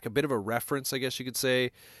throwback, a bit of a reference, I guess you could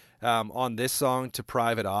say, on this song to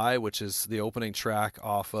Private Eye, which is the opening track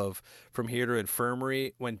off of From Here to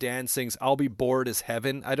Infirmary, when Dan sings, I'll be bored as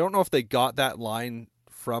heaven. I don't know if they got that line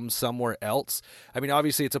from somewhere else. I mean,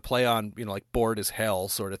 obviously it's a play on, like bored as hell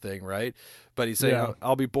sort of thing, right? But he's saying,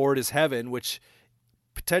 I'll be bored as heaven, which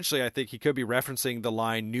potentially I think he could be referencing the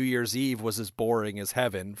line New Year's Eve was as boring as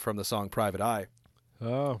heaven from the song Private Eye.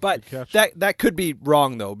 Oh, but that could be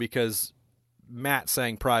wrong though, because Matt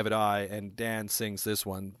sang Private Eye and Dan sings this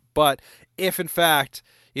one. But if in fact,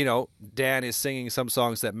 Dan is singing some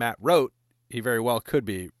songs that Matt wrote, he very well could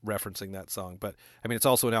be referencing that song. But I mean, it's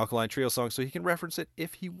also an Alkaline Trio song, so he can reference it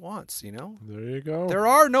if he wants, There you go. There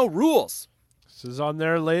are no rules. This is on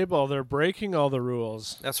their label. They're breaking all the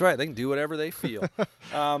rules. That's right. They can do whatever they feel.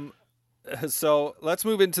 So let's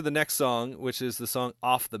move into the next song, which is the song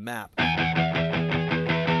Off the Map.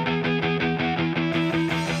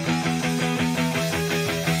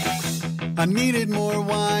 I needed more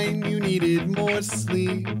wine, you needed more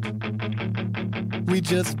sleep. We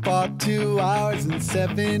just fought 2 hours and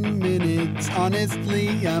 7 minutes.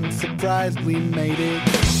 Honestly, I'm surprised we made it.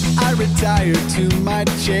 I retired to my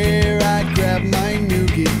chair, I grabbed my new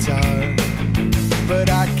guitar, but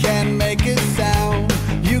I can't make a sound.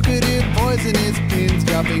 You could hear poisonous pins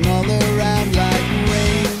dropping all around like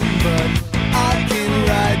rain, but I can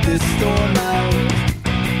ride the storm out,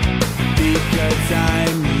 because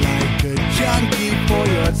I'm like a junkie for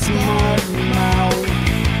your smart mouth.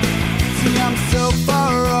 See, I'm so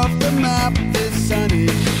far off the map, the sun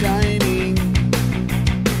is shining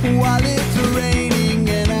while it's raining,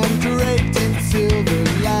 and I'm draped in silver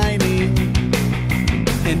lining,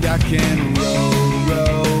 and I can row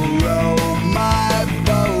my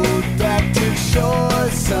boat back to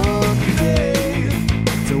shore someday.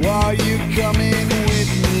 So are you coming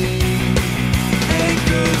with me?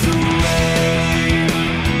 Anchors away.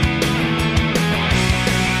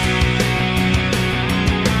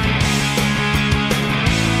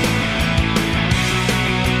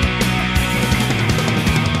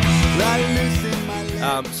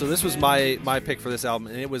 So this was my pick for this album,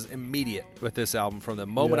 and it was immediate with this album from the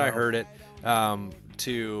moment I heard it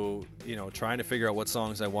to trying to figure out what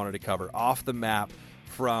songs I wanted to cover. Off the Map,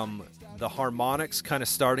 from the harmonics kind of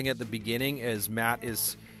starting at the beginning as Matt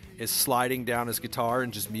is sliding down his guitar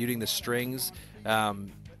and just muting the strings,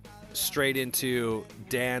 straight into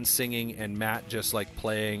Dan singing and Matt just like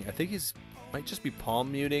playing. I think might just be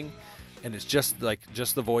palm muting, and it's just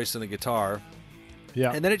the voice and the guitar.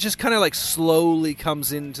 Yeah. And then it just kind of like slowly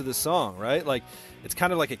comes into the song, right? Like it's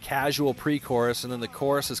kind of like a casual pre-chorus, and then the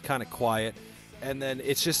chorus is kind of quiet, and then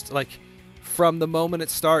it's just like from the moment it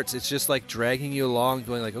starts, it's just like dragging you along,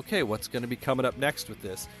 going like, okay, what's going to be coming up next with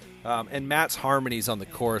this? And Matt's harmonies on the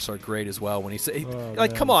chorus are great as well. When he say,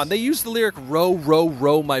 come on, they use the lyric "row, row,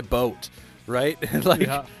 row my boat," right?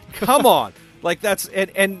 Come on, like that's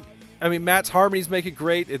and I mean Matt's harmonies make it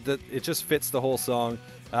great. It just fits the whole song.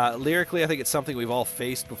 Lyrically, I think it's something we've all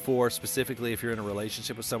faced before, specifically if you're in a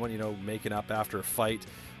relationship with someone, making up after a fight.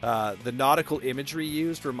 The nautical imagery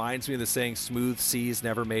used reminds me of the saying, smooth seas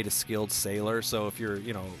never made a skilled sailor. So if your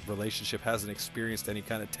relationship hasn't experienced any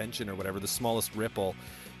kind of tension or whatever, the smallest ripple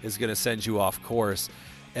is going to send you off course.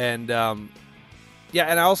 And and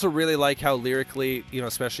I also really like how lyrically,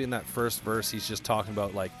 especially in that first verse, he's just talking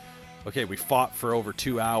about like, okay, we fought for over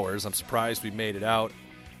 2 hours. I'm surprised we made it out.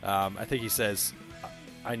 I think he says,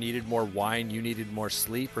 I needed more wine, you needed more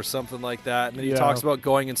sleep, or something like that. And then he talks about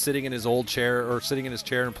going and sitting in his old chair, or sitting in his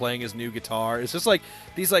chair and playing his new guitar. It's just like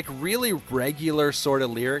these like really regular sort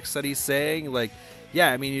of lyrics that he's saying. Like,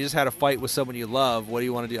 yeah, I mean, you just had a fight with someone you love. What do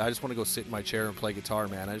you want to do? I just want to go sit in my chair and play guitar,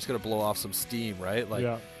 man. I just got to blow off some steam, right? Like,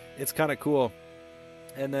 it's kind of cool.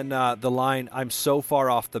 And then the line, I'm so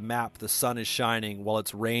far off the map, the sun is shining while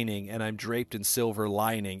it's raining, and I'm draped in silver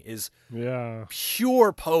lining, is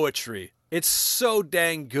pure poetry. It's so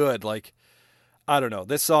dang good. Like, I don't know.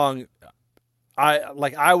 This song,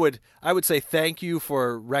 I would say thank you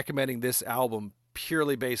for recommending this album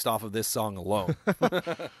purely based off of this song alone.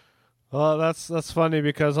 Well, that's funny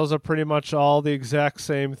because those are pretty much all the exact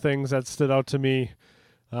same things that stood out to me.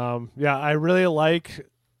 I really like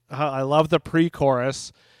I love the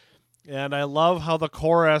pre-chorus, and I love how the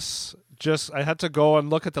chorus I had to go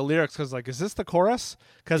and look at the lyrics because, like, is this the chorus?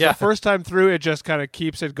 Because the first time through, it just kind of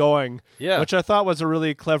keeps it going, which I thought was a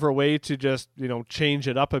really clever way to just, change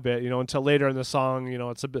it up a bit, until later in the song,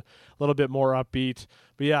 it's a little bit more upbeat.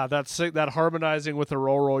 But yeah, that harmonizing with the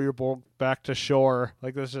row your boat back to shore,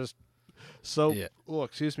 like this is so. Yeah. Oh,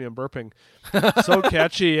 excuse me, I'm burping. So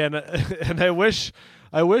catchy, and I wish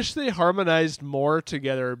they harmonized more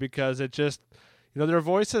together because it just, their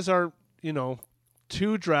voices aren't,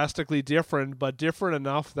 too drastically different, but different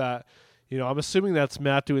enough that, I'm assuming that's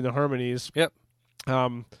Matt doing the harmonies. Yep.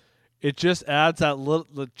 It just adds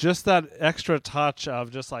that extra touch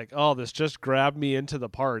of just like, oh, this just grabbed me into the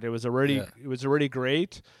part. It was already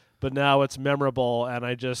great, but now it's memorable, and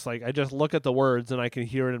I just look at the words and I can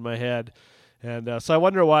hear it in my head, and so I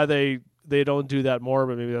wonder why they don't do that more,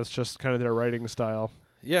 but maybe that's just kind of their writing style.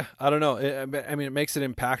 Yeah, I don't know. I mean, it makes it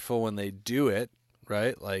impactful when they do it.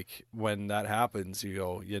 Right? Like when that happens,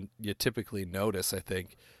 you typically notice, I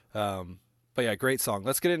think. But yeah, great song.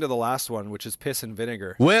 Let's get into the last one, which is Piss and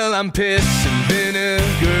Vinegar. Well, I'm piss and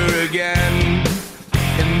vinegar again,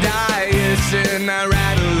 and I hiss and I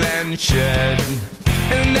rattle and shed,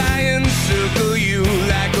 and I encircle you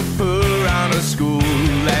like a piranha school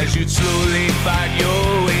as you slowly fight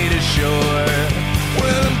your way to shore.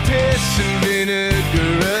 Well, I'm piss and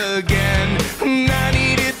vinegar again, and I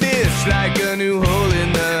needed this like a new hole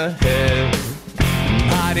in the head. I'm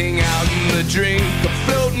hiding out in the drink,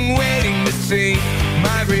 floating, waiting to sink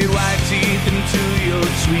my great white teeth into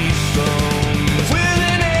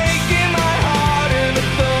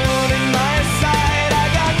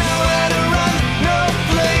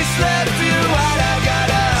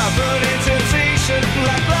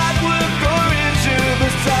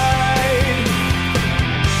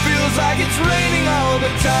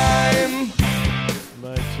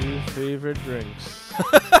favorite drinks.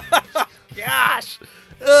 Gosh.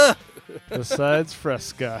 Besides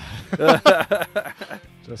Fresca.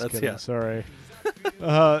 Just kidding. Yeah. Sorry.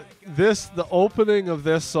 The opening of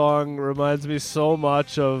this song reminds me so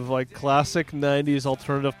much of like classic 90s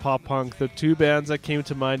alternative pop punk. The two bands that came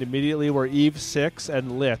to mind immediately were Eve 6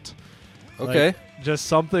 and Lit. Okay. Like, just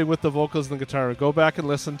something with the vocals and the guitar. Go back and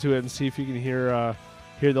listen to it and see if you can hear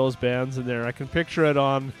those bands in there. I can picture it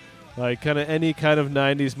on like kind of any kind of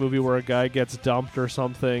 90s movie where a guy gets dumped or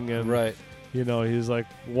something and Right. you know, he's like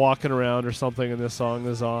walking around or something and this song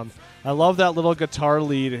is on. I love that little guitar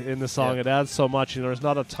lead in the song. Yeah. It adds so much. You know, there's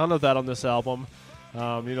not a ton of that on this album. You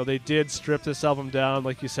know, they did strip this album down.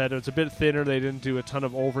 Like you said, it's a bit thinner. They didn't do a ton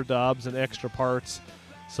of overdubs and extra parts.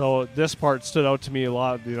 So this part stood out to me a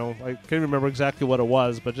lot. You know, I can't remember exactly what it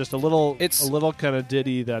was, but just a little kind of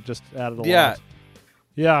ditty that just added a lot.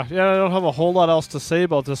 Yeah. I don't have a whole lot else to say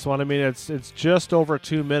about this one. I mean, it's just over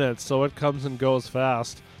 2 minutes, so it comes and goes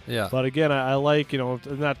fast. Yeah. But again, I like, you know,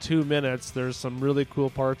 in that 2 minutes, there's some really cool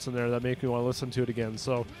parts in there that make me want to listen to it again.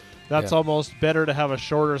 So that's almost better to have a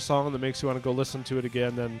shorter song that makes you want to go listen to it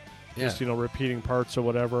again than just, you know, repeating parts or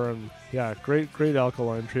whatever. And yeah, great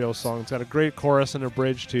Alkaline Trio song. It's got a great chorus and a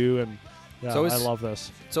bridge too. And yeah, I love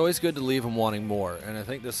this. It's always good to leave them wanting more. And I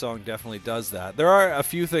think this song definitely does that. There are a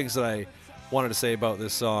few things that I wanted to say about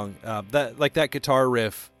this song. That guitar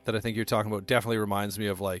riff that I think you're talking about definitely reminds me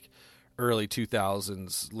of like early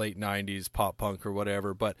 2000s, late 90s pop punk or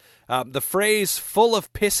whatever. But the phrase "full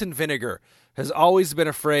of piss and vinegar" has always been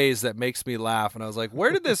a phrase that makes me laugh. And I was like,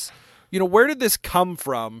 where did this come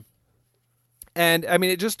from? And I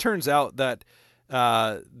mean, it just turns out that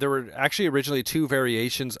there were actually originally two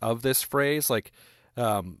variations of this phrase, like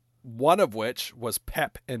one of which was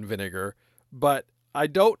pep and vinegar, but I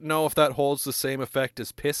don't know if that holds the same effect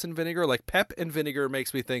as piss and vinegar. Like pep and vinegar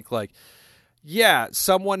makes me think like, yeah,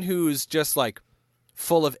 someone who's just like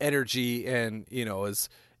full of energy and, you know, is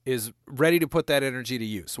ready to put that energy to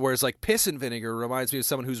use. Whereas like piss and vinegar reminds me of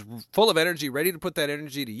someone who's full of energy, ready to put that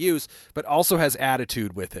energy to use, but also has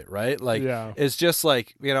attitude with it, right? Like it's just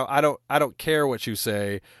like, you know, I don't care what you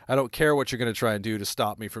say. I don't care what you're going to try and do to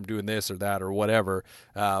stop me from doing this or that or whatever.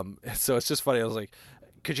 So it's just funny. I was like,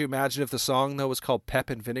 could you imagine if the song though was called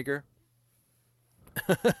Pep and Vinegar?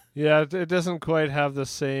 Yeah, it doesn't quite have the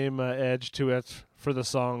same edge to it for the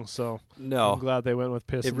song, so no, I'm glad they went with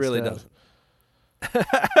piss. It really instead.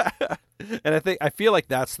 doesn't. And I feel like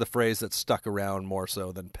that's the phrase that stuck around more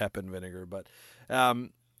so than pep and vinegar. But,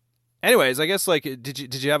 anyways, I guess like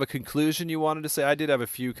did you have a conclusion you wanted to say? I did have a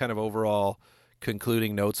few kind of overall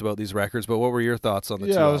concluding notes about these records, but what were your thoughts on the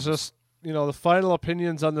two? Yeah, it was just, you know, the final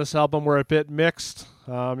opinions on this album were a bit mixed.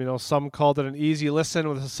 You know, some called it an easy listen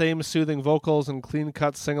with the same soothing vocals and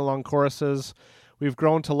clean-cut sing-along choruses we've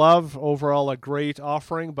grown to love. Overall, a great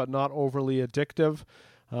offering, but not overly addictive.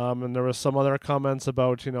 And there was some other comments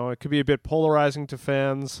about, you know, it could be a bit polarizing to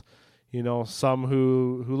fans. You know, some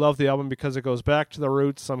who love the album because it goes back to the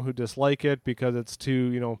roots, some who dislike it because it's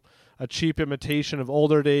too, you know, a cheap imitation of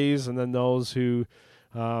older days, and then those who,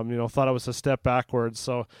 you know, thought it was a step backwards.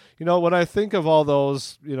 So, you know, when I think of all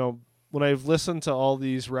those, you know, when I've listened to all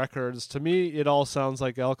these records, to me, it all sounds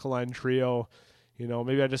like Alkaline Trio. You know,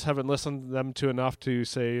 maybe I just haven't listened to them to enough to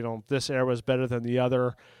say, you know, this era was better than the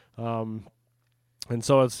other. And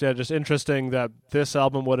so it's just interesting that this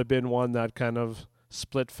album would have been one that kind of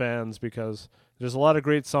split fans because there's a lot of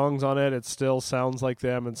great songs on it. It still sounds like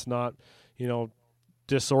them. It's not, you know,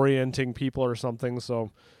 disorienting people or something.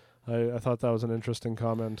 So I thought that was an interesting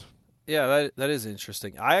comment. Yeah, that is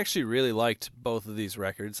interesting. I actually really liked both of these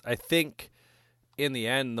records. I think in the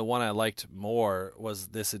end, the one I liked more was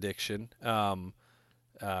This Addiction.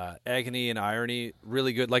 Agony and Irony,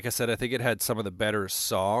 really good. Like I said, I think it had some of the better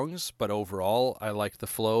songs, but overall, I liked the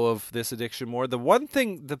flow of This Addiction more. The one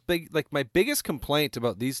thing, my biggest complaint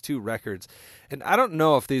about these two records, and I don't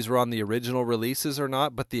know if these were on the original releases or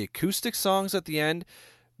not, but the acoustic songs at the end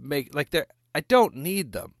I don't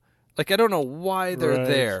need them. Like, I don't know why they're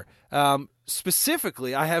there.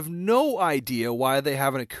 Specifically, I have no idea why they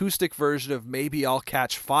have an acoustic version of Maybe I'll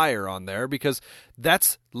Catch Fire on there, because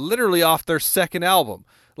that's literally off their second album.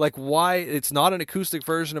 Like, why it's not an acoustic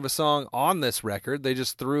version of a song on this record. They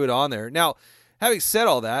just threw it on there. Now, having said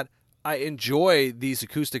all that, I enjoy these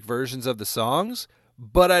acoustic versions of the songs,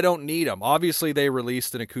 but I don't need them. Obviously, they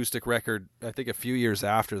released an acoustic record, I think a few years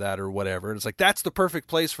after that or whatever. And it's like, that's the perfect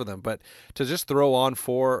place for them. But to just throw on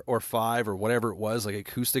 4 or 5 or whatever it was, like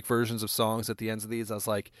acoustic versions of songs at the ends of these, I was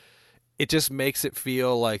like, it just makes it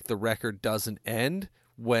feel like the record doesn't end,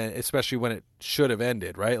 especially when it should have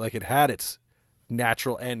ended, right? Like it had its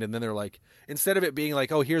natural end, and then they're like, instead of it being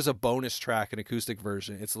like, oh, here's a bonus track, an acoustic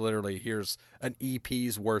version, it's literally here's an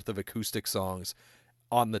EP's worth of acoustic songs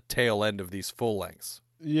on the tail end of these full lengths.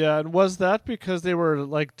 Yeah, and was that because they were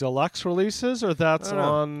like deluxe releases, or that's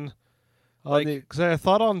on Like- because I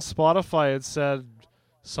thought on Spotify it said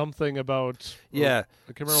something about Yeah,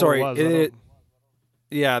 I can't remember sorry, what it was. I don't-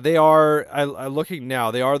 yeah, they are. I'm looking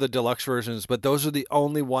now. They are the deluxe versions, but those are the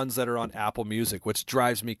only ones that are on Apple Music, which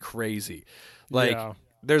drives me crazy. Like, Yeah.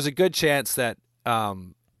 there's a good chance that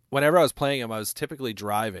whenever I was playing them, I was typically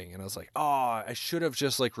driving, and I was like, oh, I should have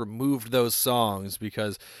just like removed those songs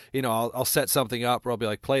because, you know, I'll set something up where I'll be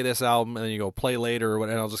like, play this album, and then you go play later, or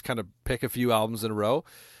whatever, and I'll just kind of pick a few albums in a row.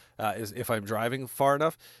 If I'm driving far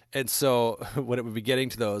enough. And so when it would be getting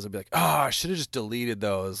to those, I'd be like, oh, I should have just deleted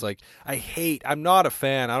those. Like, I'm not a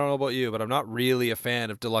fan. I don't know about you, but I'm not really a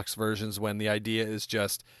fan of deluxe versions when the idea is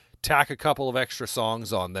just tack a couple of extra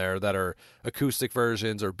songs on there that are acoustic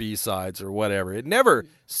versions or B-sides or whatever. It never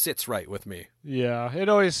sits right with me. Yeah, it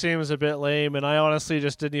always seems a bit lame, and I honestly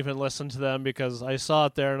just didn't even listen to them because I saw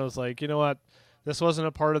it there and I was like, you know what? This wasn't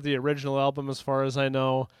a part of the original album as far as I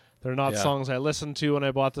know. They're not Yeah. songs I listened to when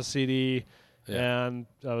I bought the CD, Yeah. and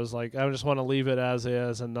I was like, I just want to leave it as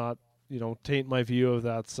is and not, taint my view of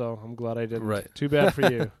that. So I'm glad I didn't. Right. Too bad for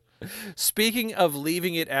you. Speaking of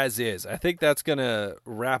leaving it as is, I think that's going to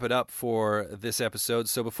wrap it up for this episode.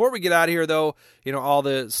 So before we get out of here, though, all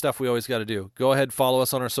the stuff we always got to do. Go ahead, follow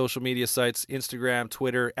us on our social media sites, Instagram,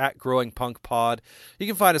 Twitter, @GrowingPunkPod. You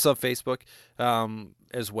can find us on Facebook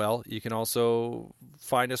as well. You can also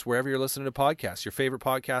find us wherever you're listening to podcasts, your favorite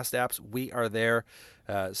podcast apps. We are there.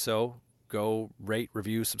 So go rate,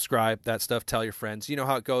 review, subscribe, that stuff. Tell your friends. You know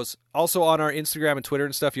how it goes. Also on our Instagram and Twitter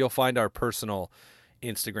and stuff, you'll find our personal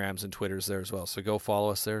Instagrams and Twitters there as well. So go follow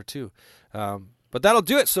us there too. But that'll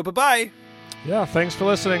do it. So bye-bye. Yeah, thanks for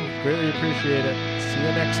listening. Greatly appreciate it. See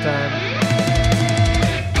you next time.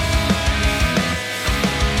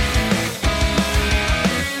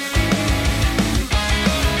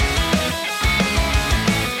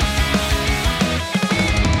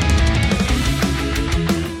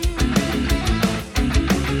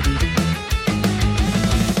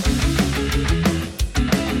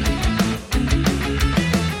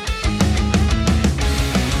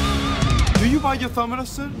 Do you buy your thumb,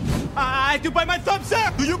 sir? I do buy my thumb,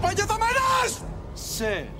 sir! Do you buy your thumb, sir?